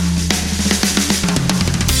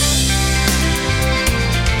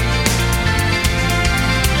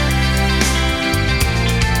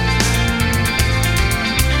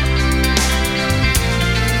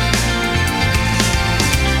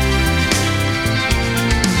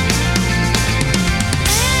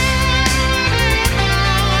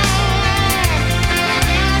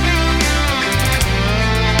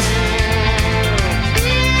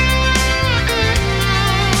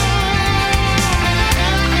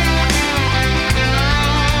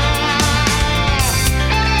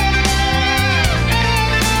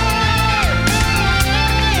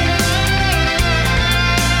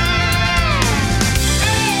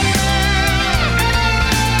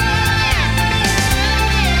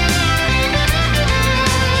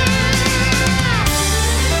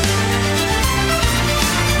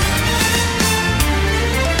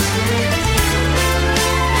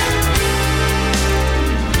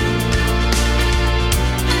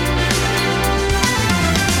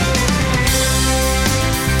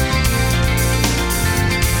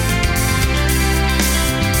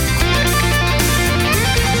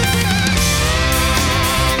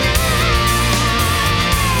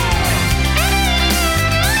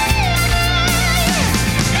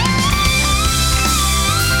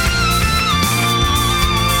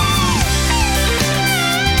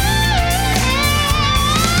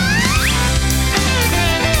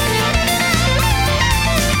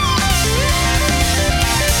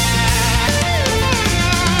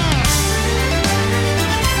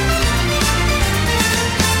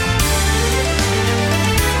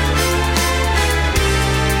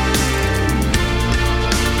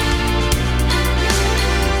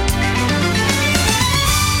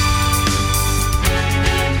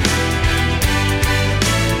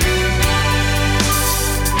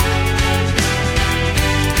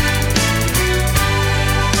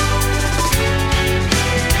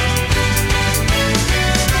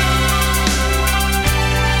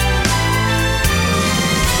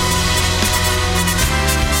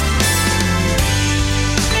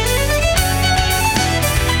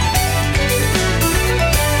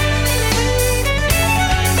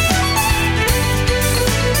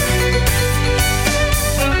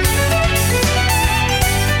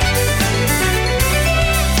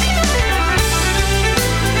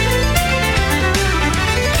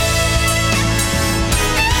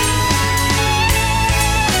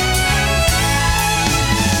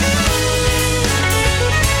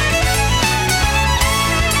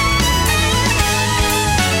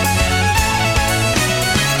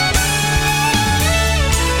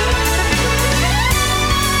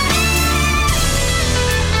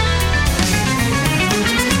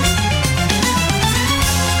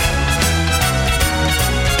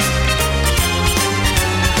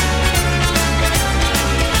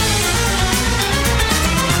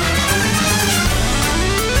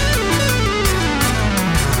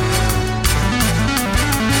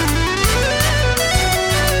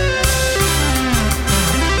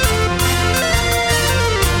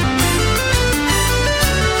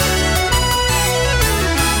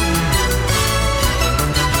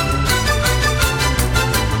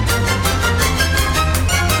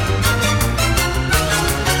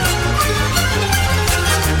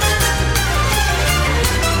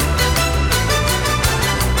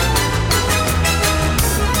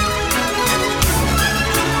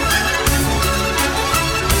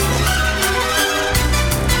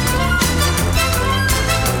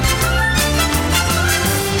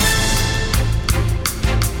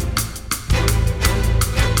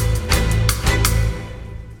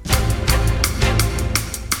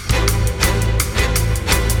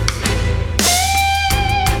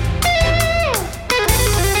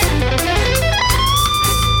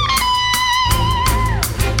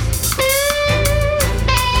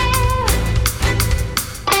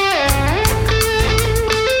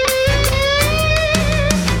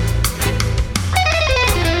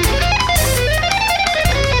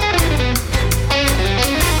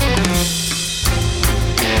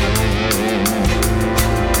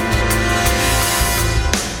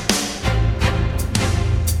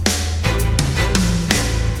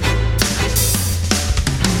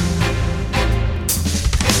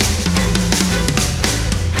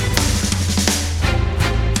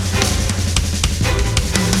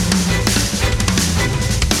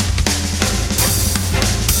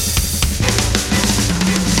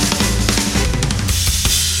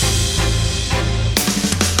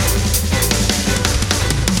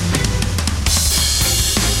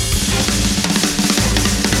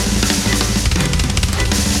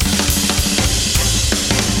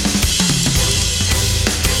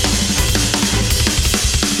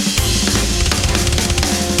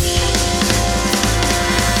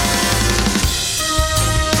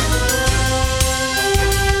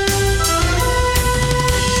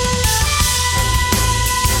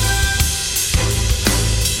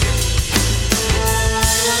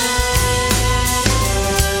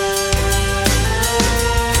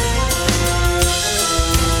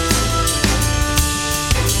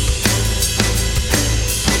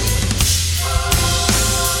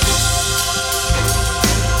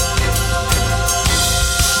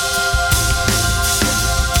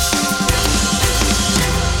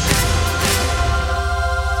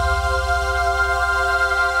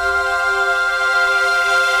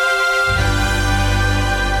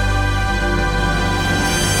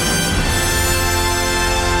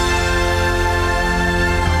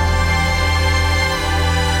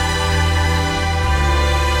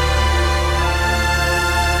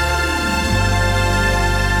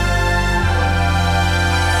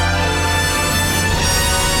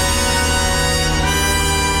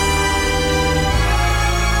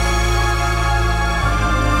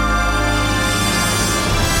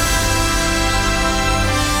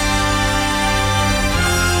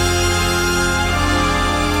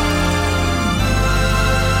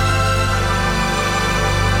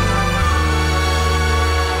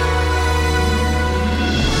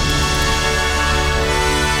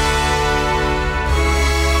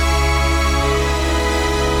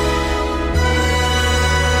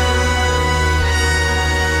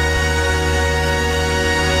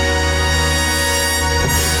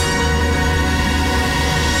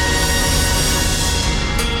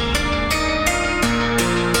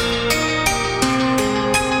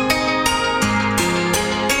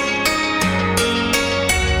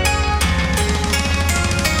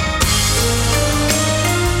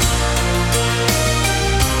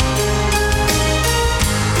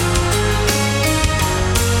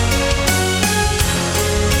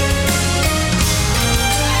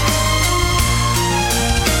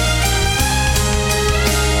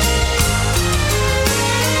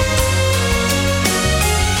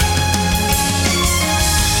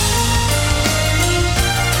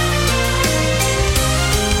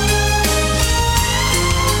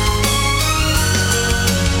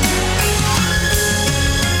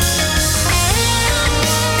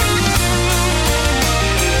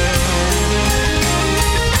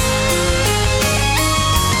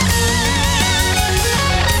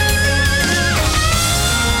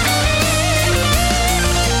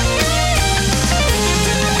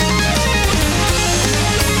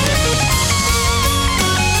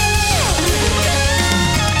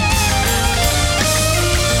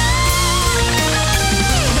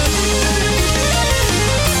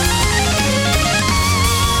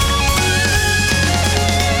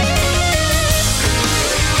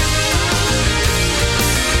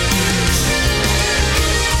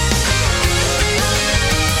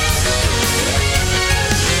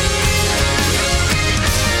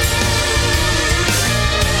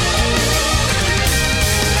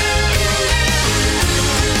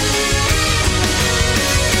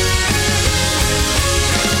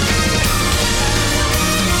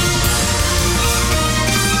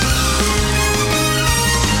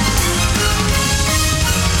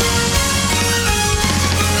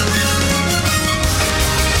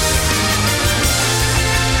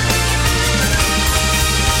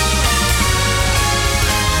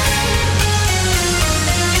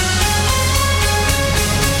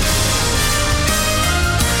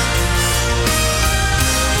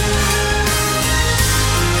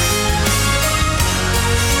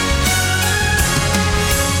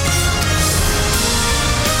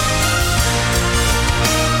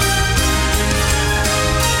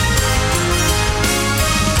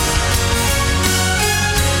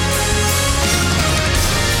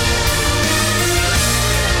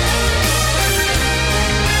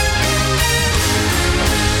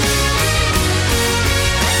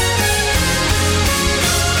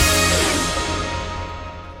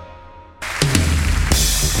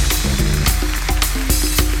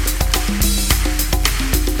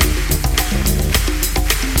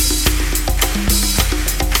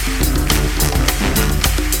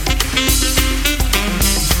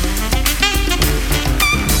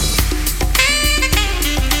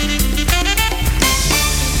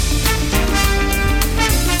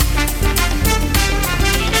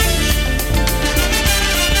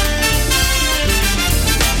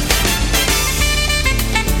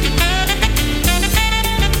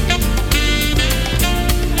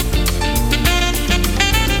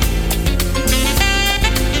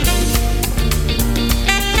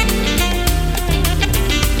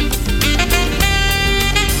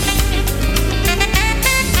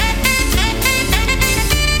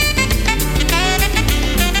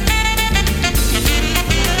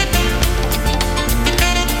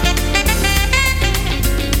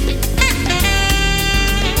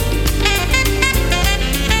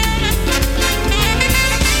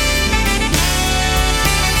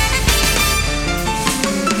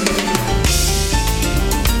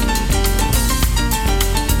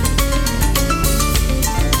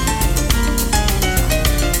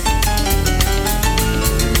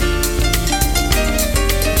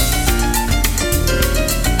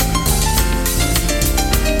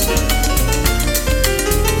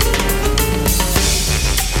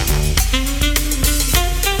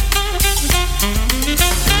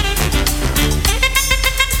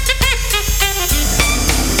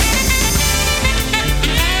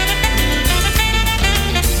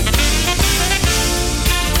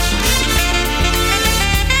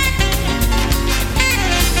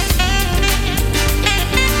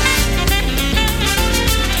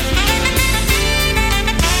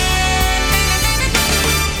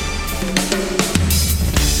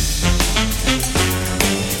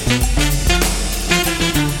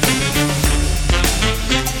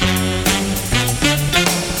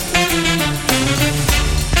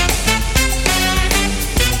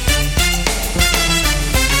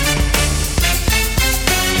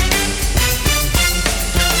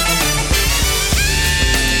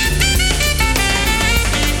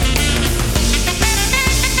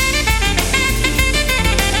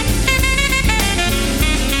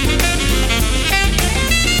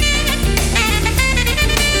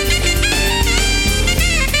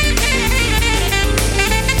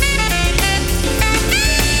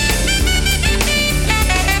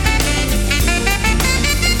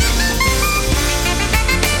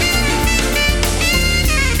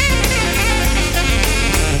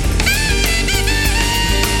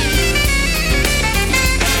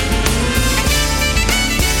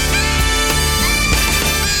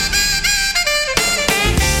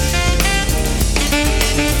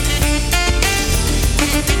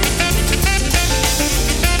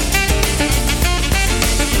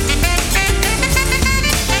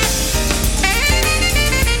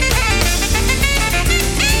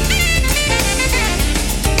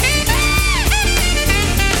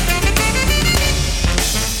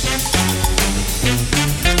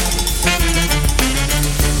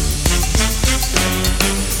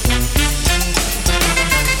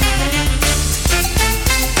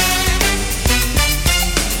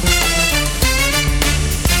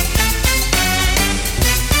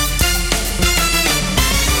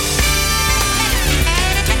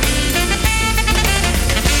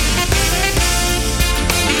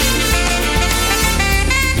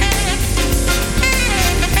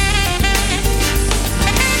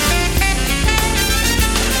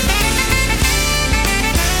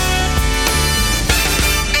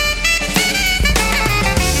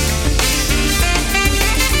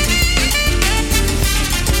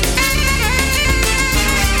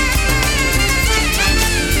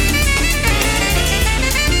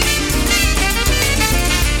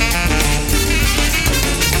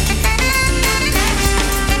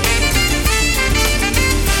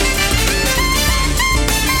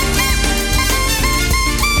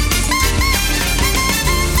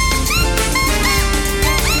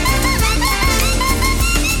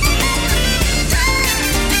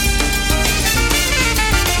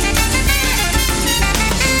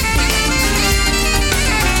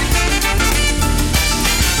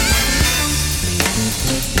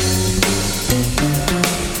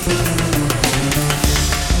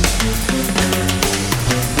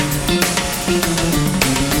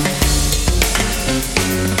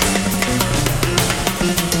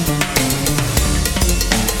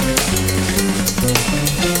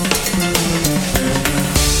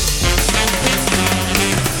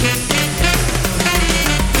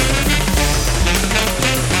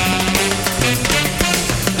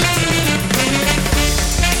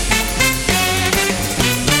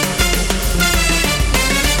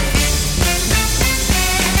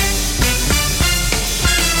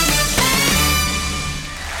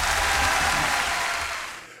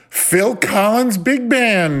 Phil Collins Big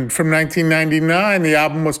Band from 1999. The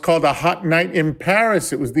album was called A Hot Night in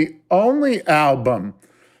Paris. It was the only album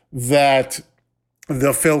that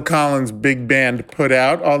the Phil Collins Big Band put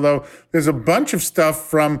out, although there's a bunch of stuff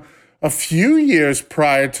from a few years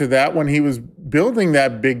prior to that when he was building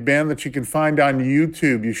that big band that you can find on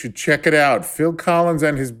YouTube. You should check it out. Phil Collins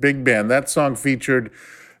and his big band. That song featured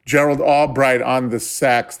Gerald Albright on the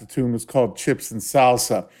sax. The tune was called Chips and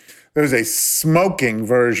Salsa. There's a smoking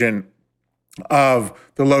version of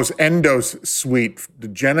the Los Endos Suite, the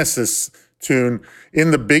Genesis tune,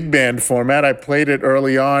 in the big band format. I played it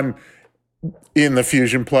early on in the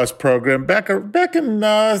Fusion Plus program back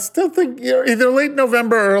in still think either late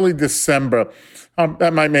November or early December.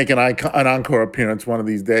 That might make an encore appearance one of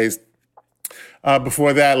these days.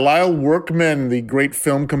 Before that, Lyle Workman, the great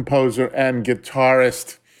film composer and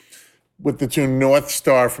guitarist, with the tune North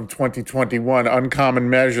Star from 2021, Uncommon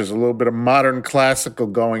Measures, a little bit of modern classical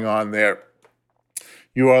going on there.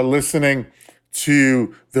 You are listening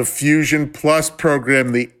to the Fusion Plus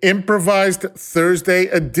program, the improvised Thursday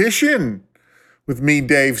edition, with me,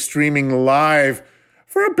 Dave, streaming live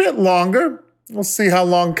for a bit longer. We'll see how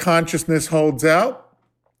long consciousness holds out.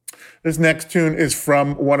 This next tune is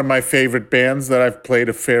from one of my favorite bands that I've played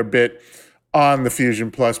a fair bit on the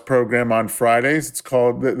Fusion Plus program on Fridays. It's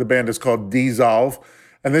called, the band is called Dissolve,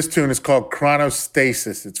 and this tune is called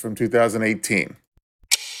Chronostasis. It's from 2018.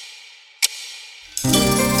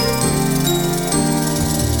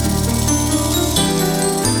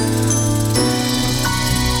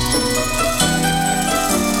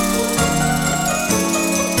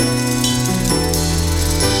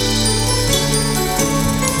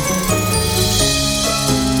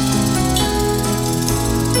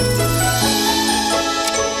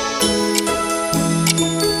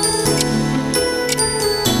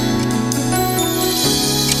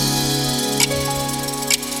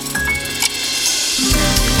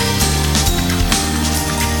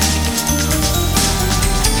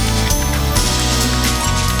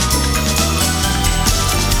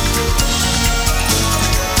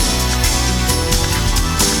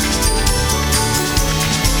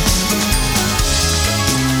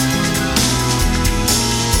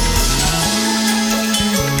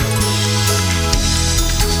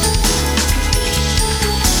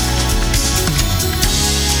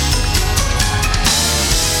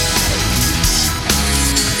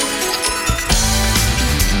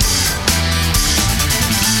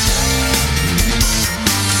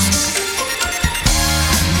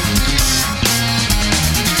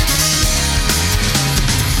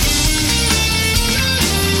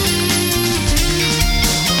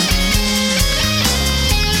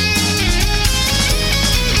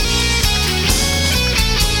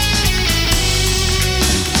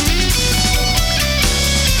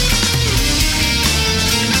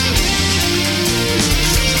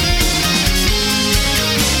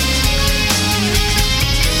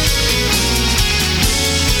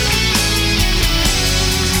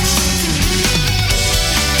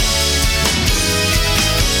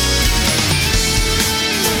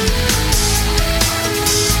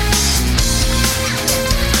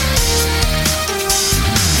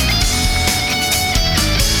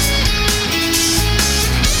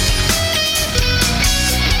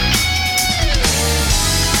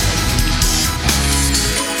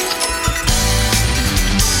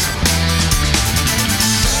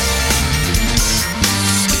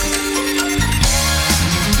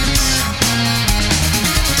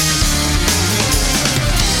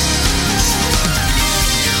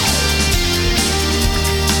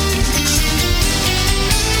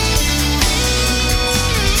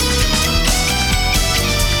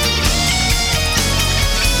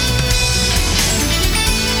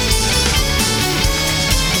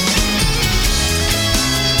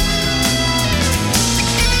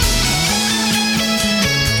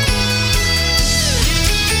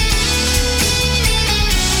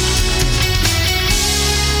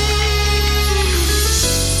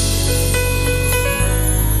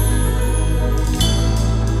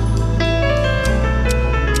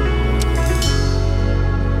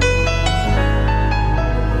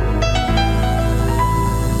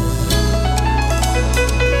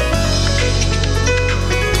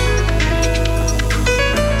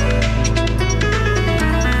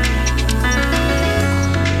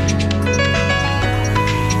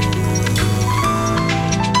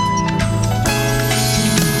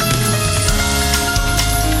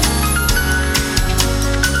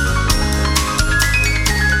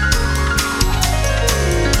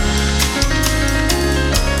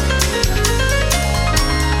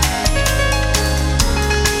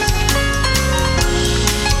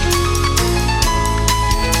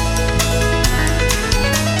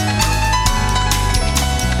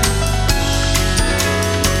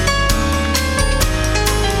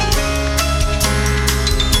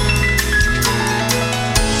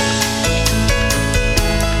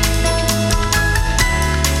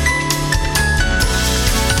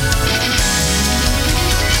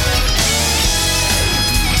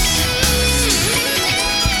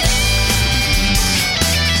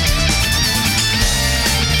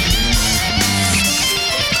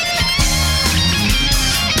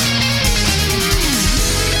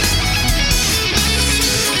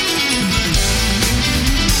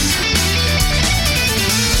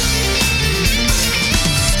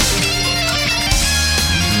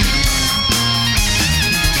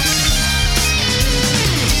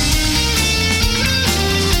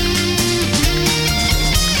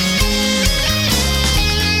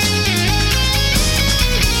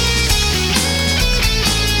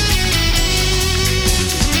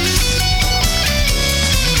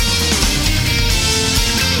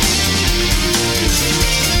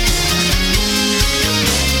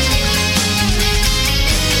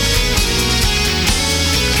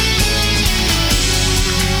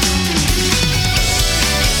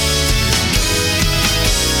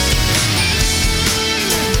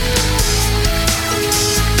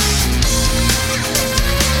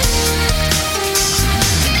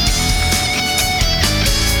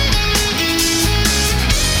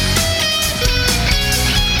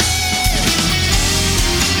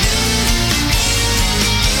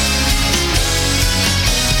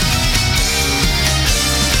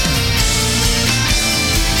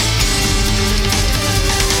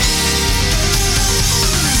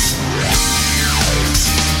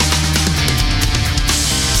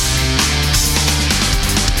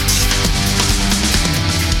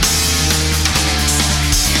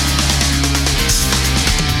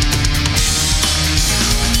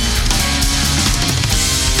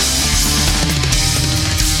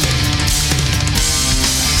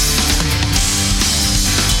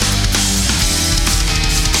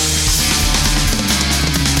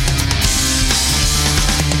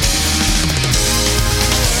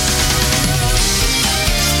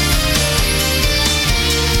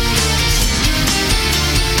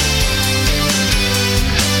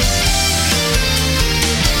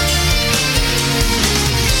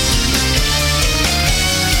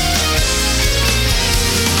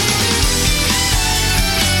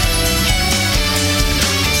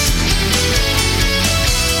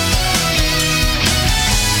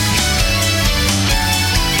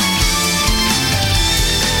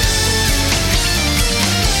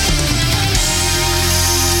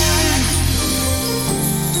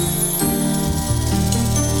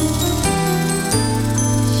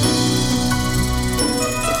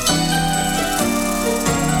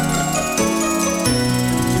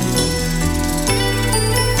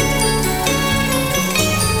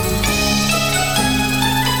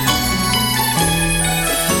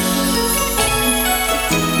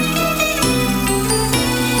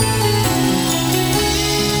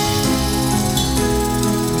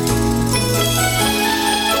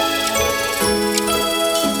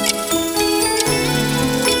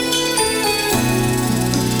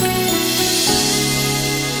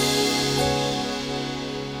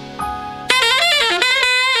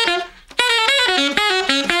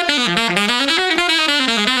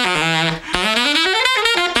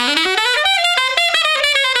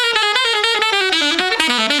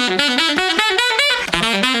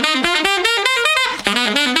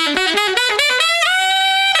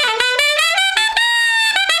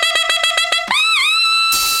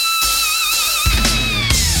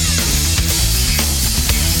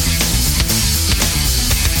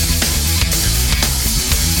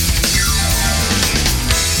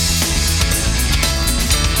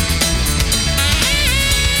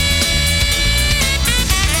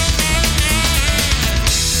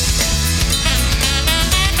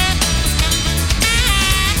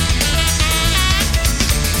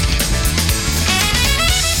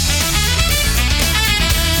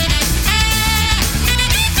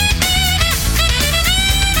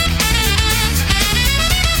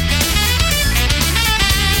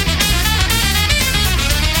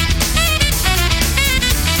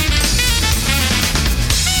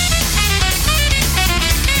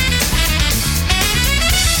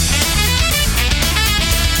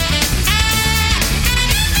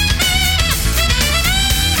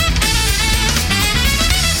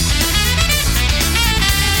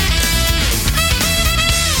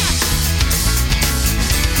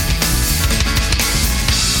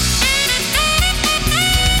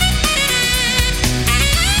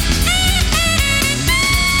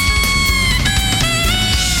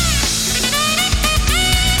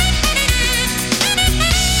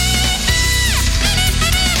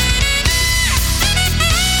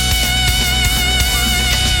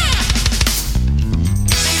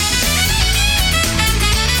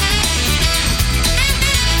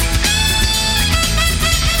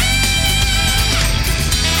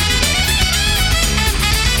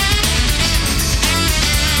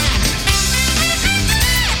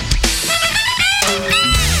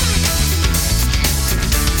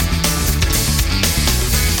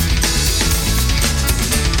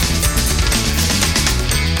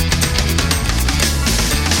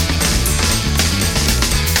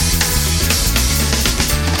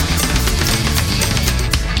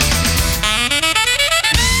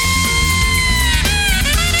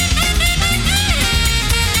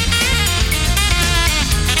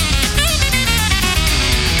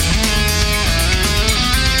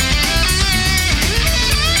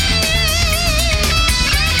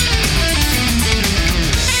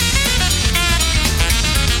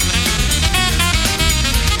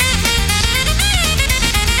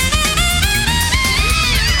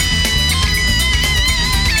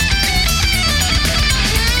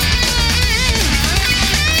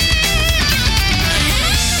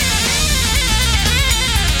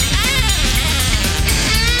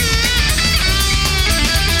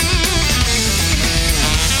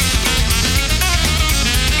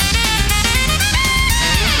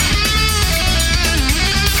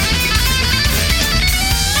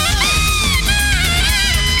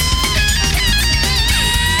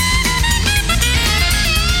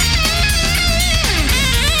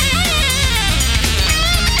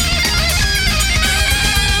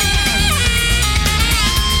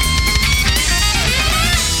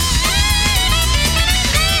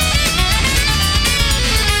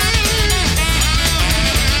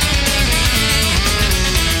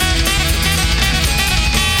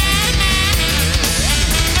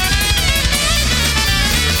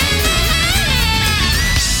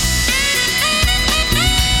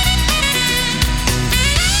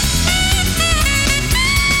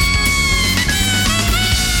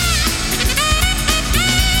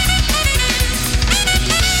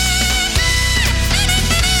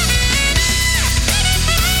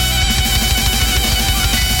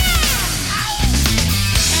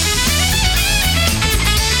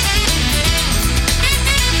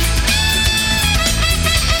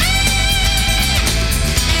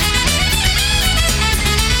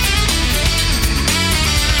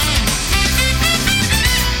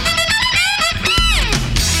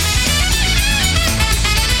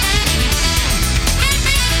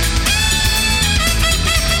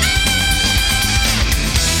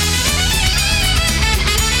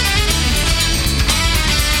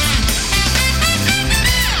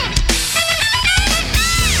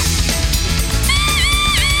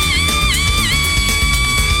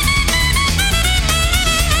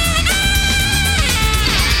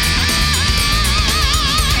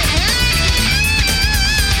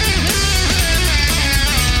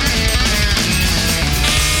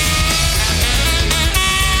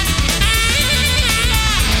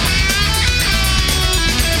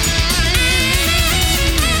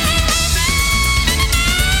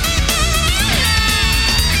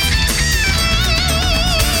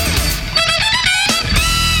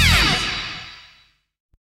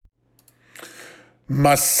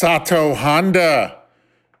 Masato Honda.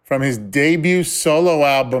 From his debut solo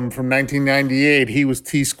album from 1998, he was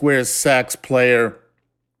T-Square's sax player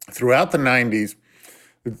throughout the 90s.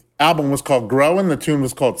 The album was called Growin'. The tune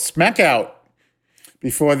was called Smack Out.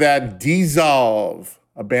 Before that, Dissolve,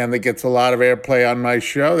 a band that gets a lot of airplay on my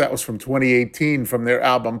show. That was from 2018 from their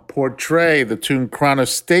album Portrait, the tune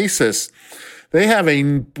Chronostasis. They have a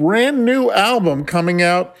brand new album coming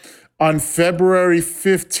out on February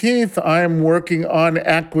 15th. I am working on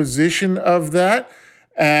acquisition of that.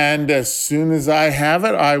 And as soon as I have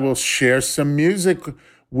it, I will share some music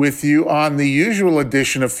with you on the usual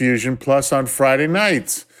edition of Fusion Plus on Friday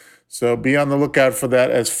nights. So be on the lookout for that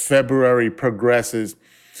as February progresses.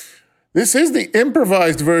 This is the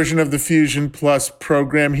improvised version of the Fusion Plus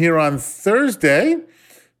program here on Thursday.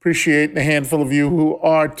 Appreciate the handful of you who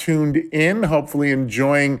are tuned in, hopefully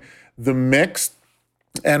enjoying the mix.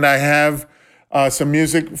 And I have some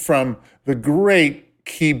music from the great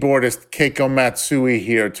keyboardist Keiko Matsui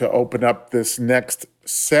here to open up this next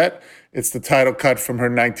set. It's the title cut from her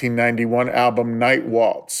 1991 album Night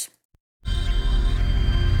Waltz.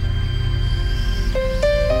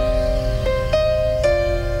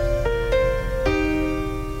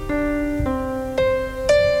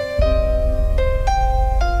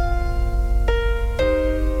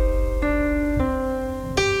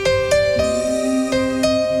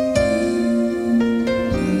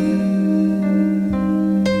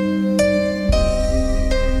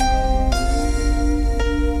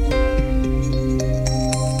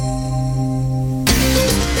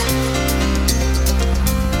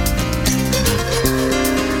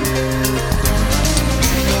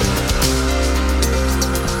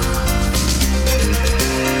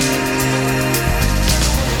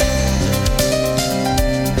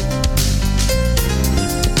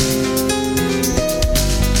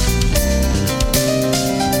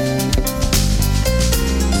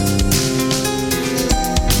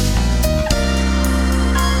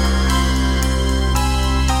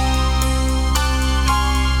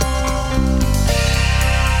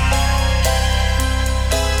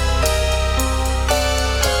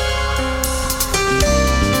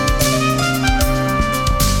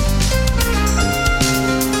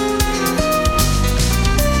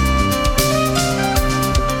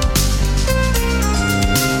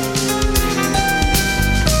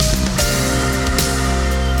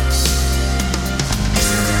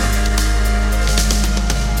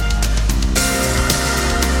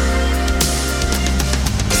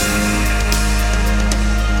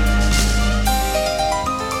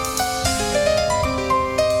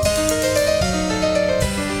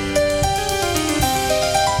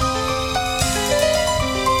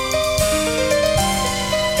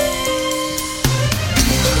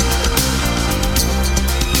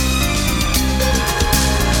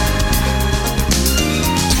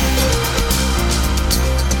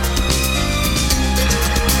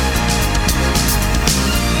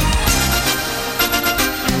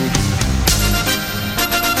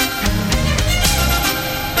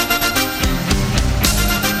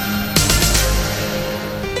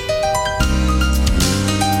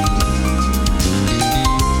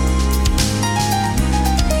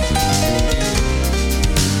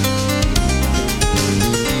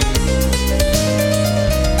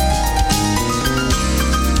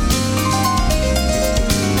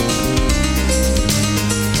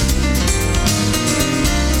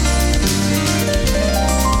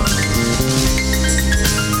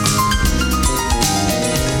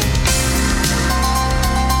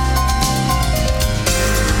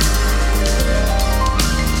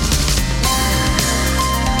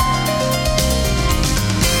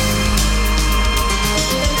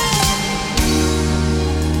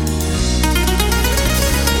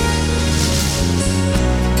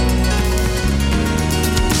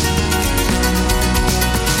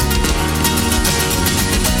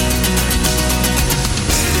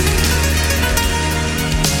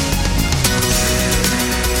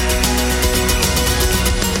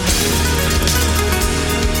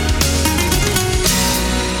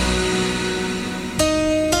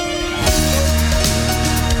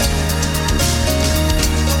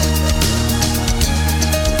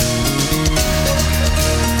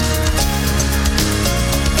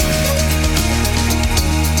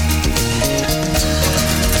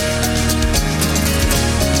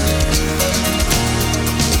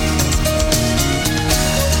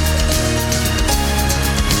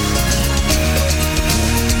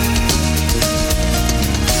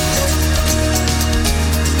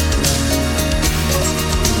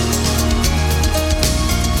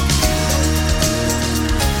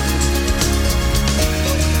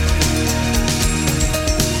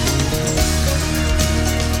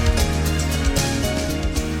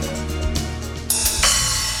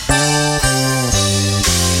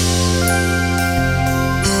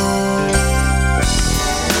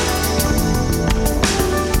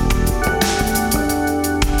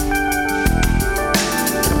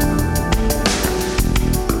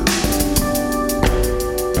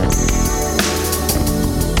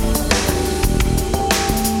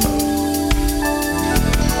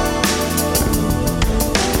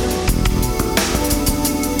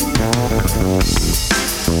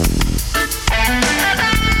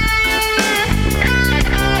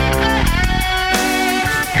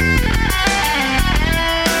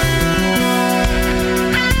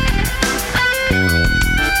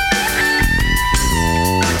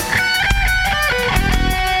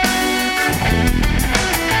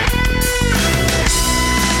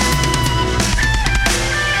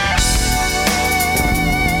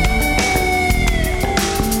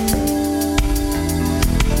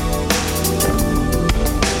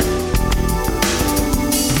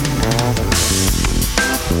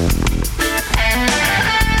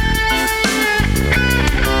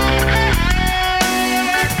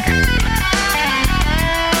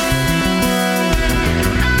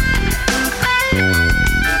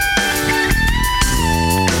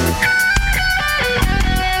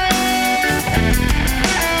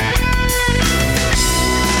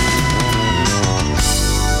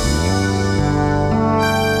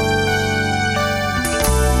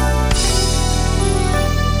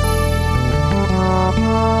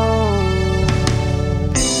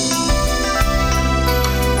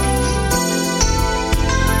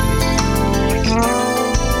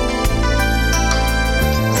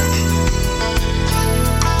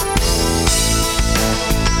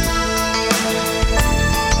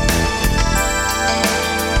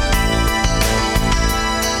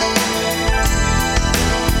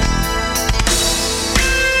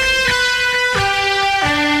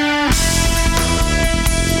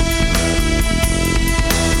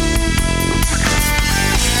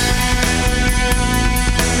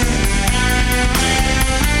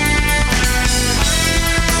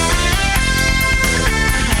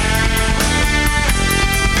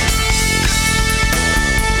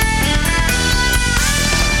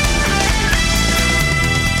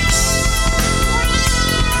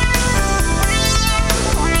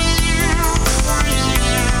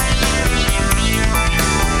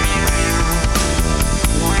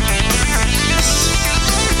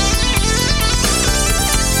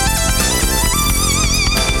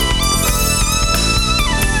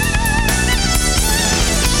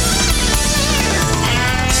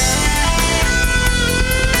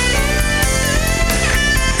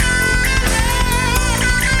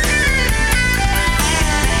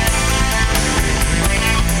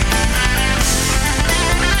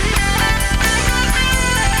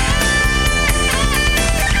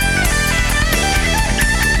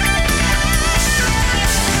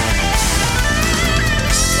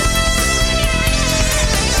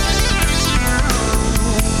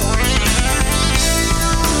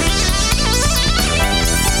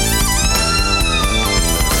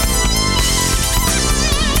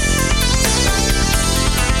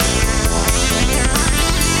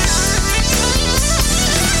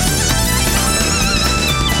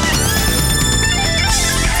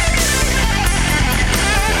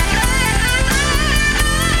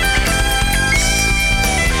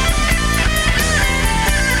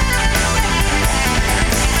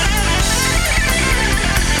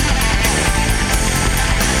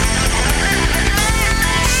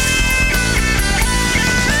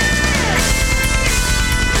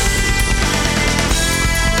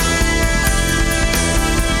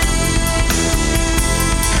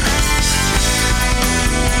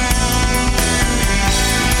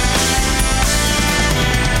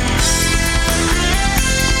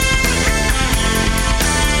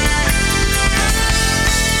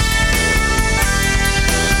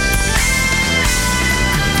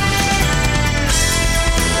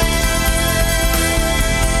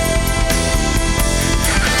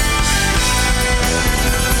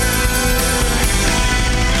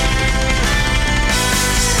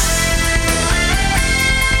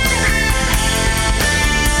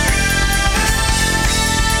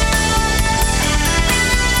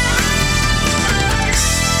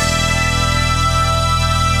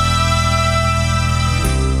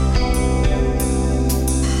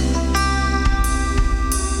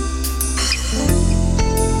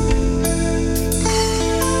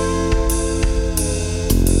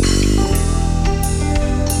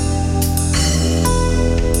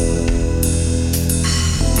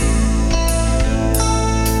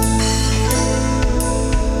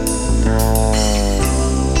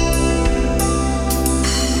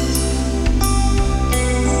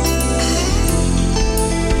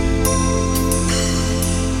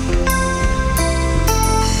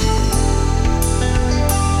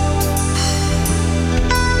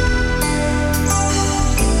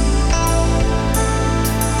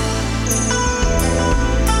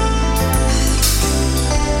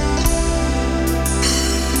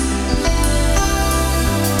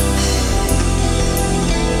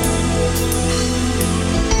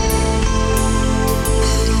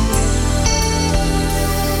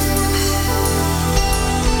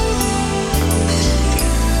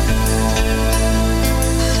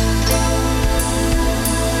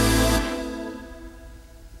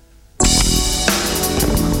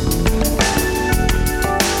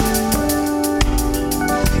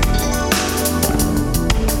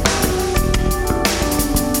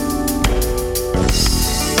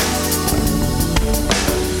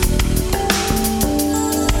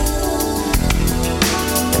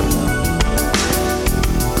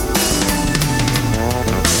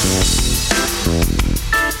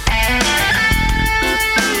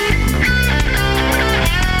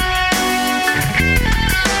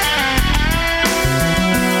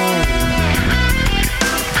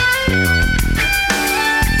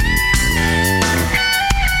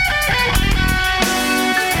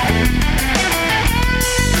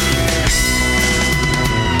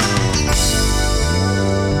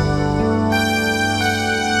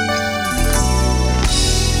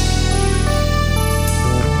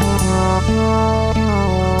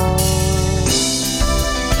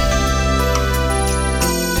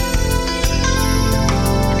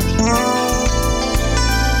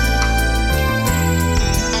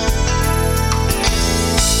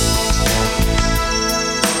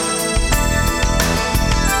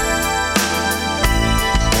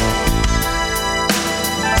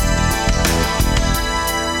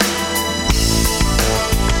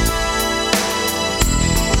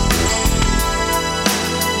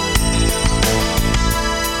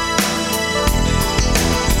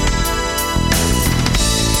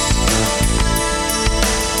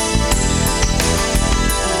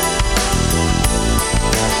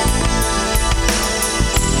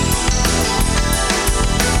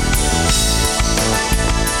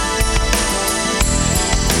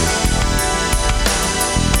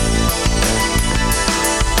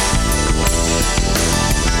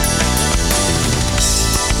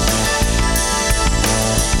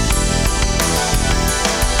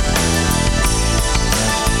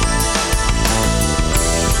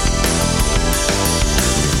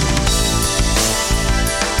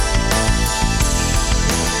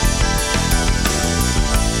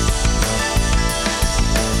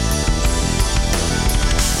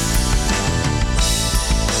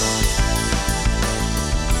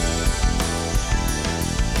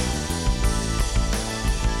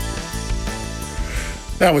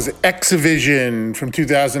 That was Exhivision from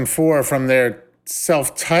 2004 from their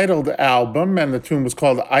self-titled album, and the tune was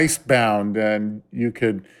called Icebound, and you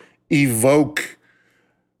could evoke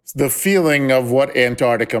the feeling of what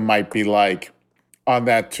Antarctica might be like on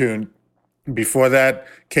that tune. Before that,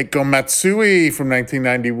 Keiko Matsui from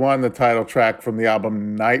 1991, the title track from the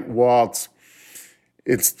album Night Waltz.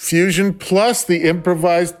 It's Fusion Plus, the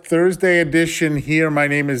improvised Thursday edition here. My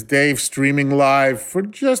name is Dave, streaming live for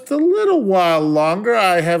just a little while longer.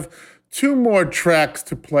 I have 2 more tracks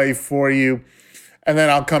to play for you, and then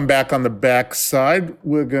I'll come back on the back side.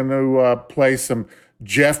 We're going to play some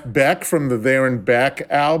Jeff Beck from the There and Back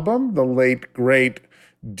album, the late, great,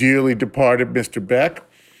 dearly departed Mr. Beck.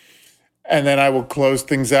 And then I will close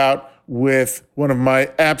things out with one of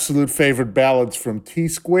my absolute favorite ballads from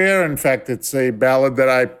T-Square. In fact, it's a ballad that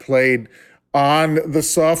I played on the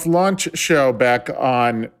Soft Launch show back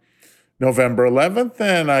on November 11th,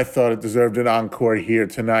 and I thought it deserved an encore here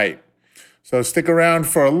tonight. So stick around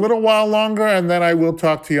for a little while longer, and then I will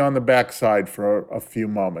talk to you on the backside for a few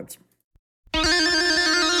moments.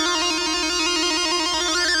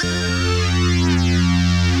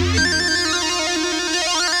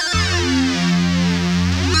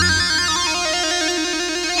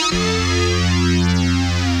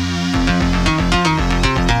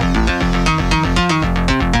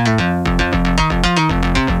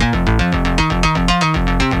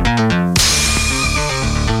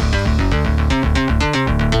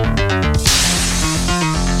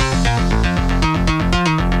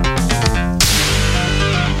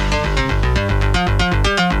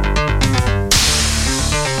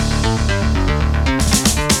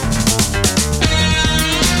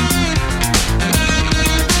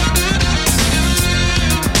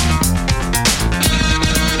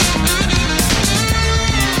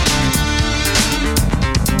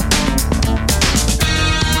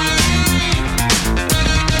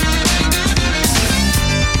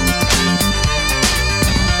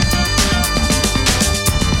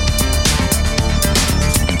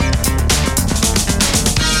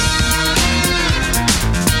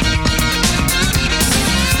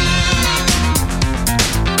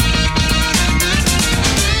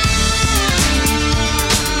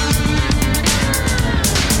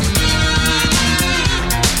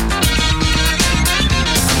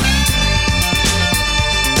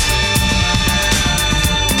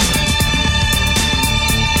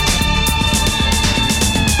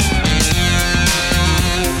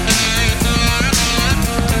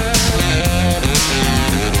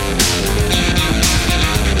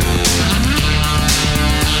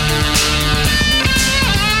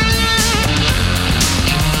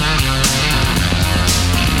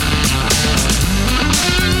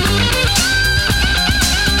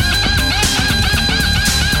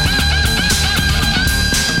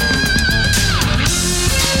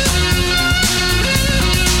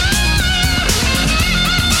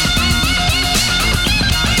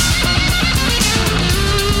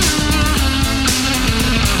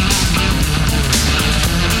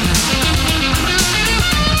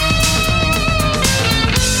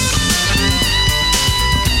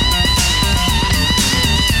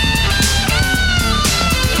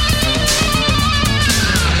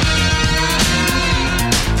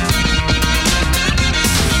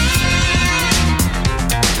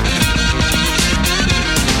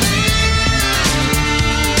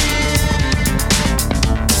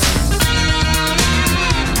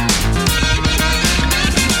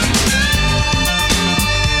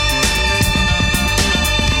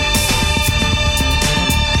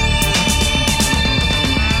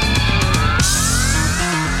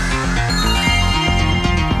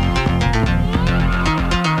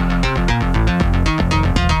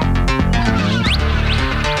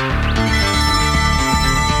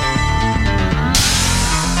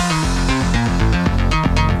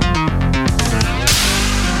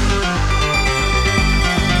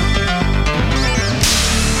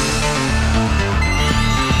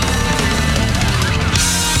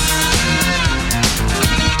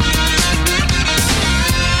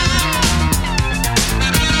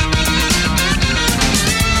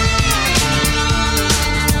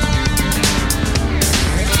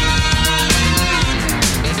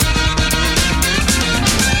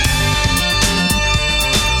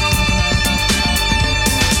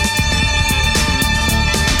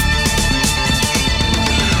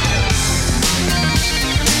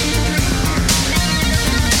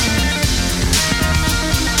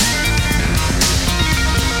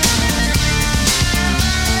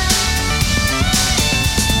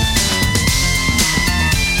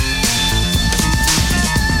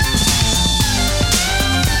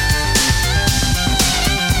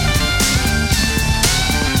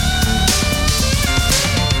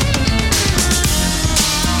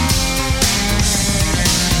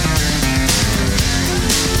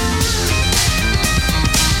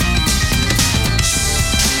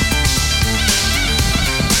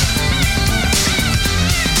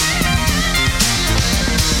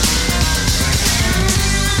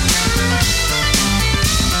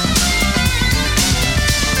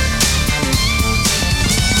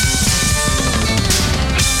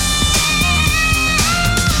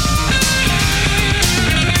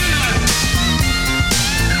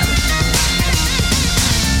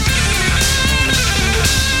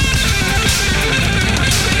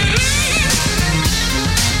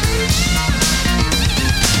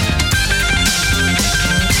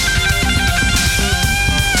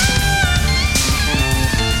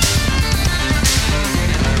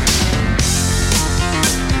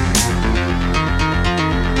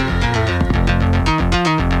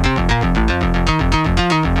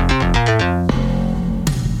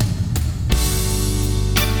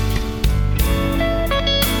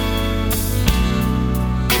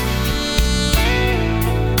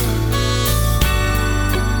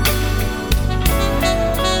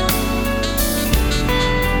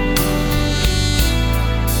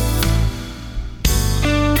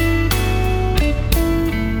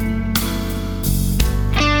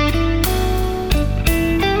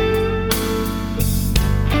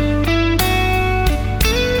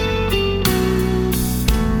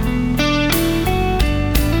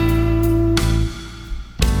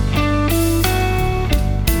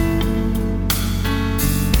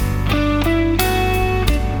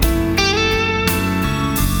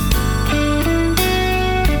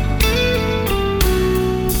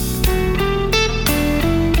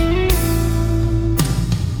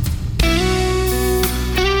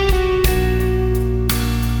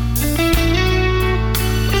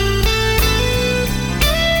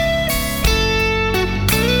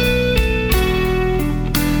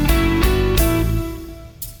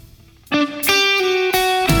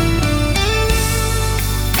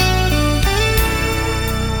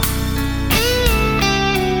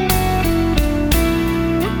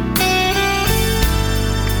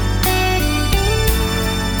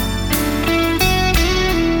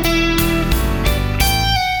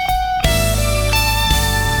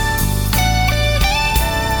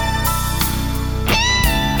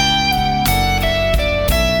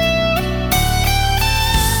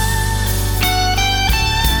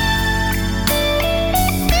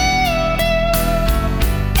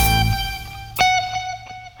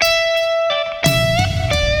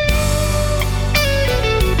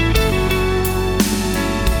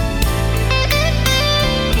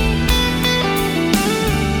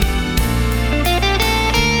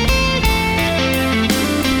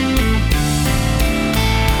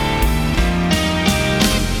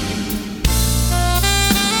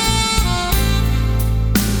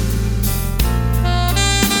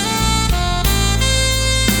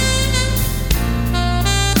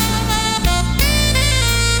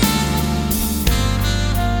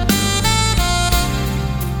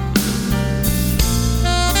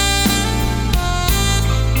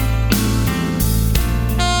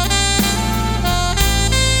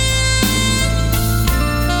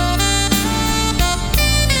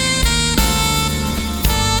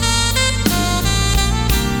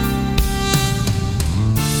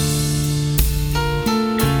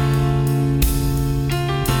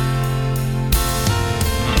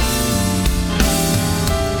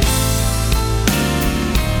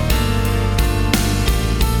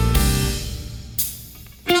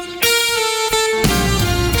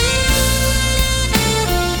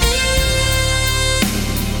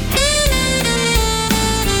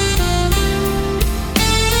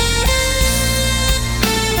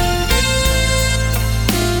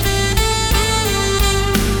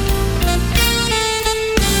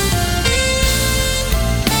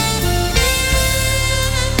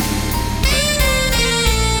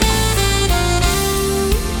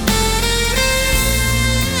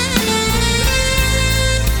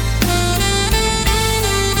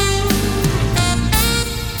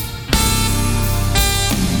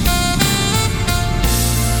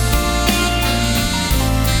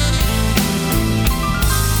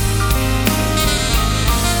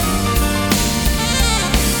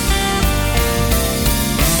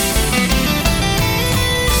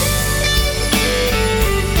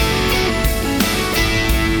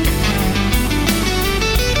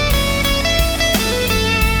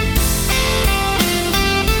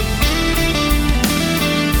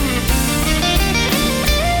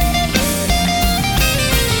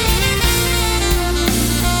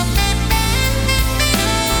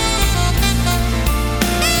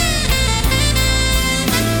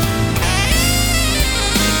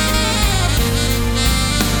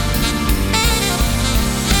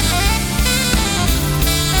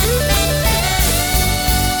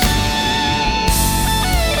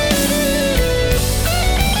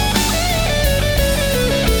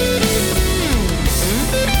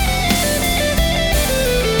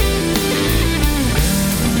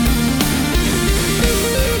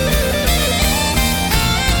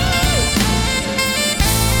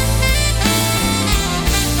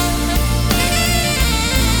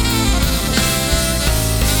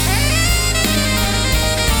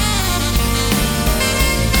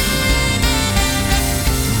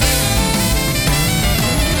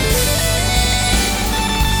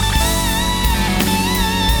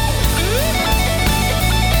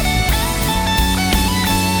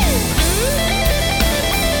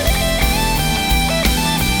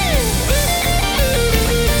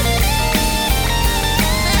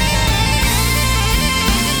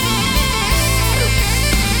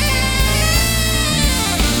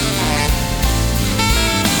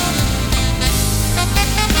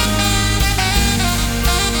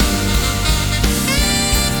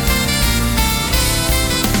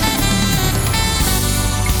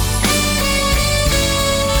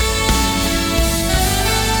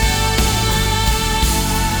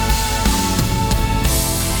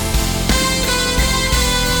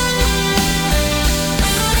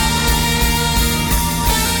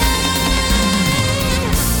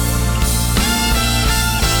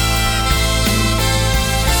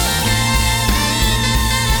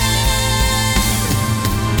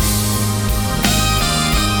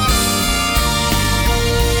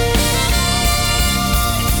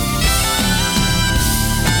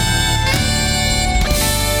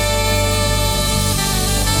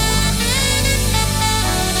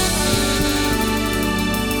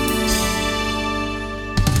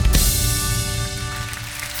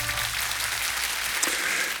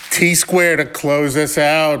 T-Square to close us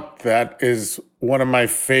out. That is one of my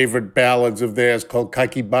favorite ballads of theirs called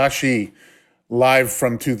Kaikibashi, live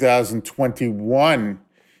from 2021.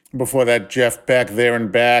 Before that, Jeff Beck, There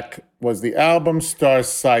and Back was the album. Star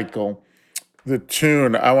Cycle, the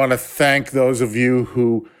tune. I want to thank those of you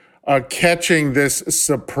who are catching this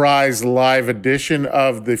surprise live edition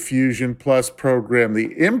of the Fusion Plus program,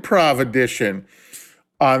 the improv edition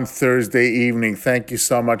on Thursday evening. Thank you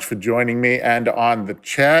so much for joining me and on the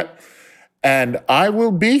chat. And I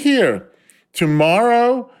will be here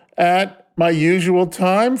tomorrow at my usual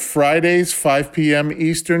time, Fridays, 5 p.m.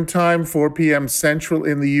 Eastern Time, 4 p.m. Central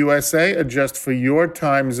in the USA, adjust for your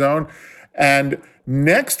time zone. And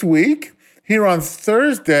next week, here on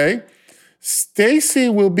Thursday, Stacy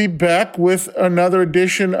will be back with another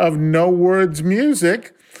edition of No Words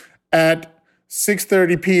Music at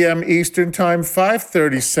 6:30 p.m. Eastern Time,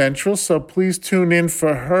 5:30 Central. So please tune in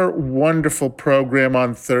for her wonderful program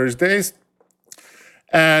on Thursdays.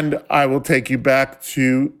 And I will take you back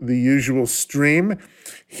to the usual stream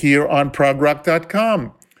here on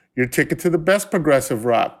progrock.com. Your ticket to the best progressive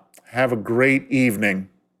rock. Have a great evening.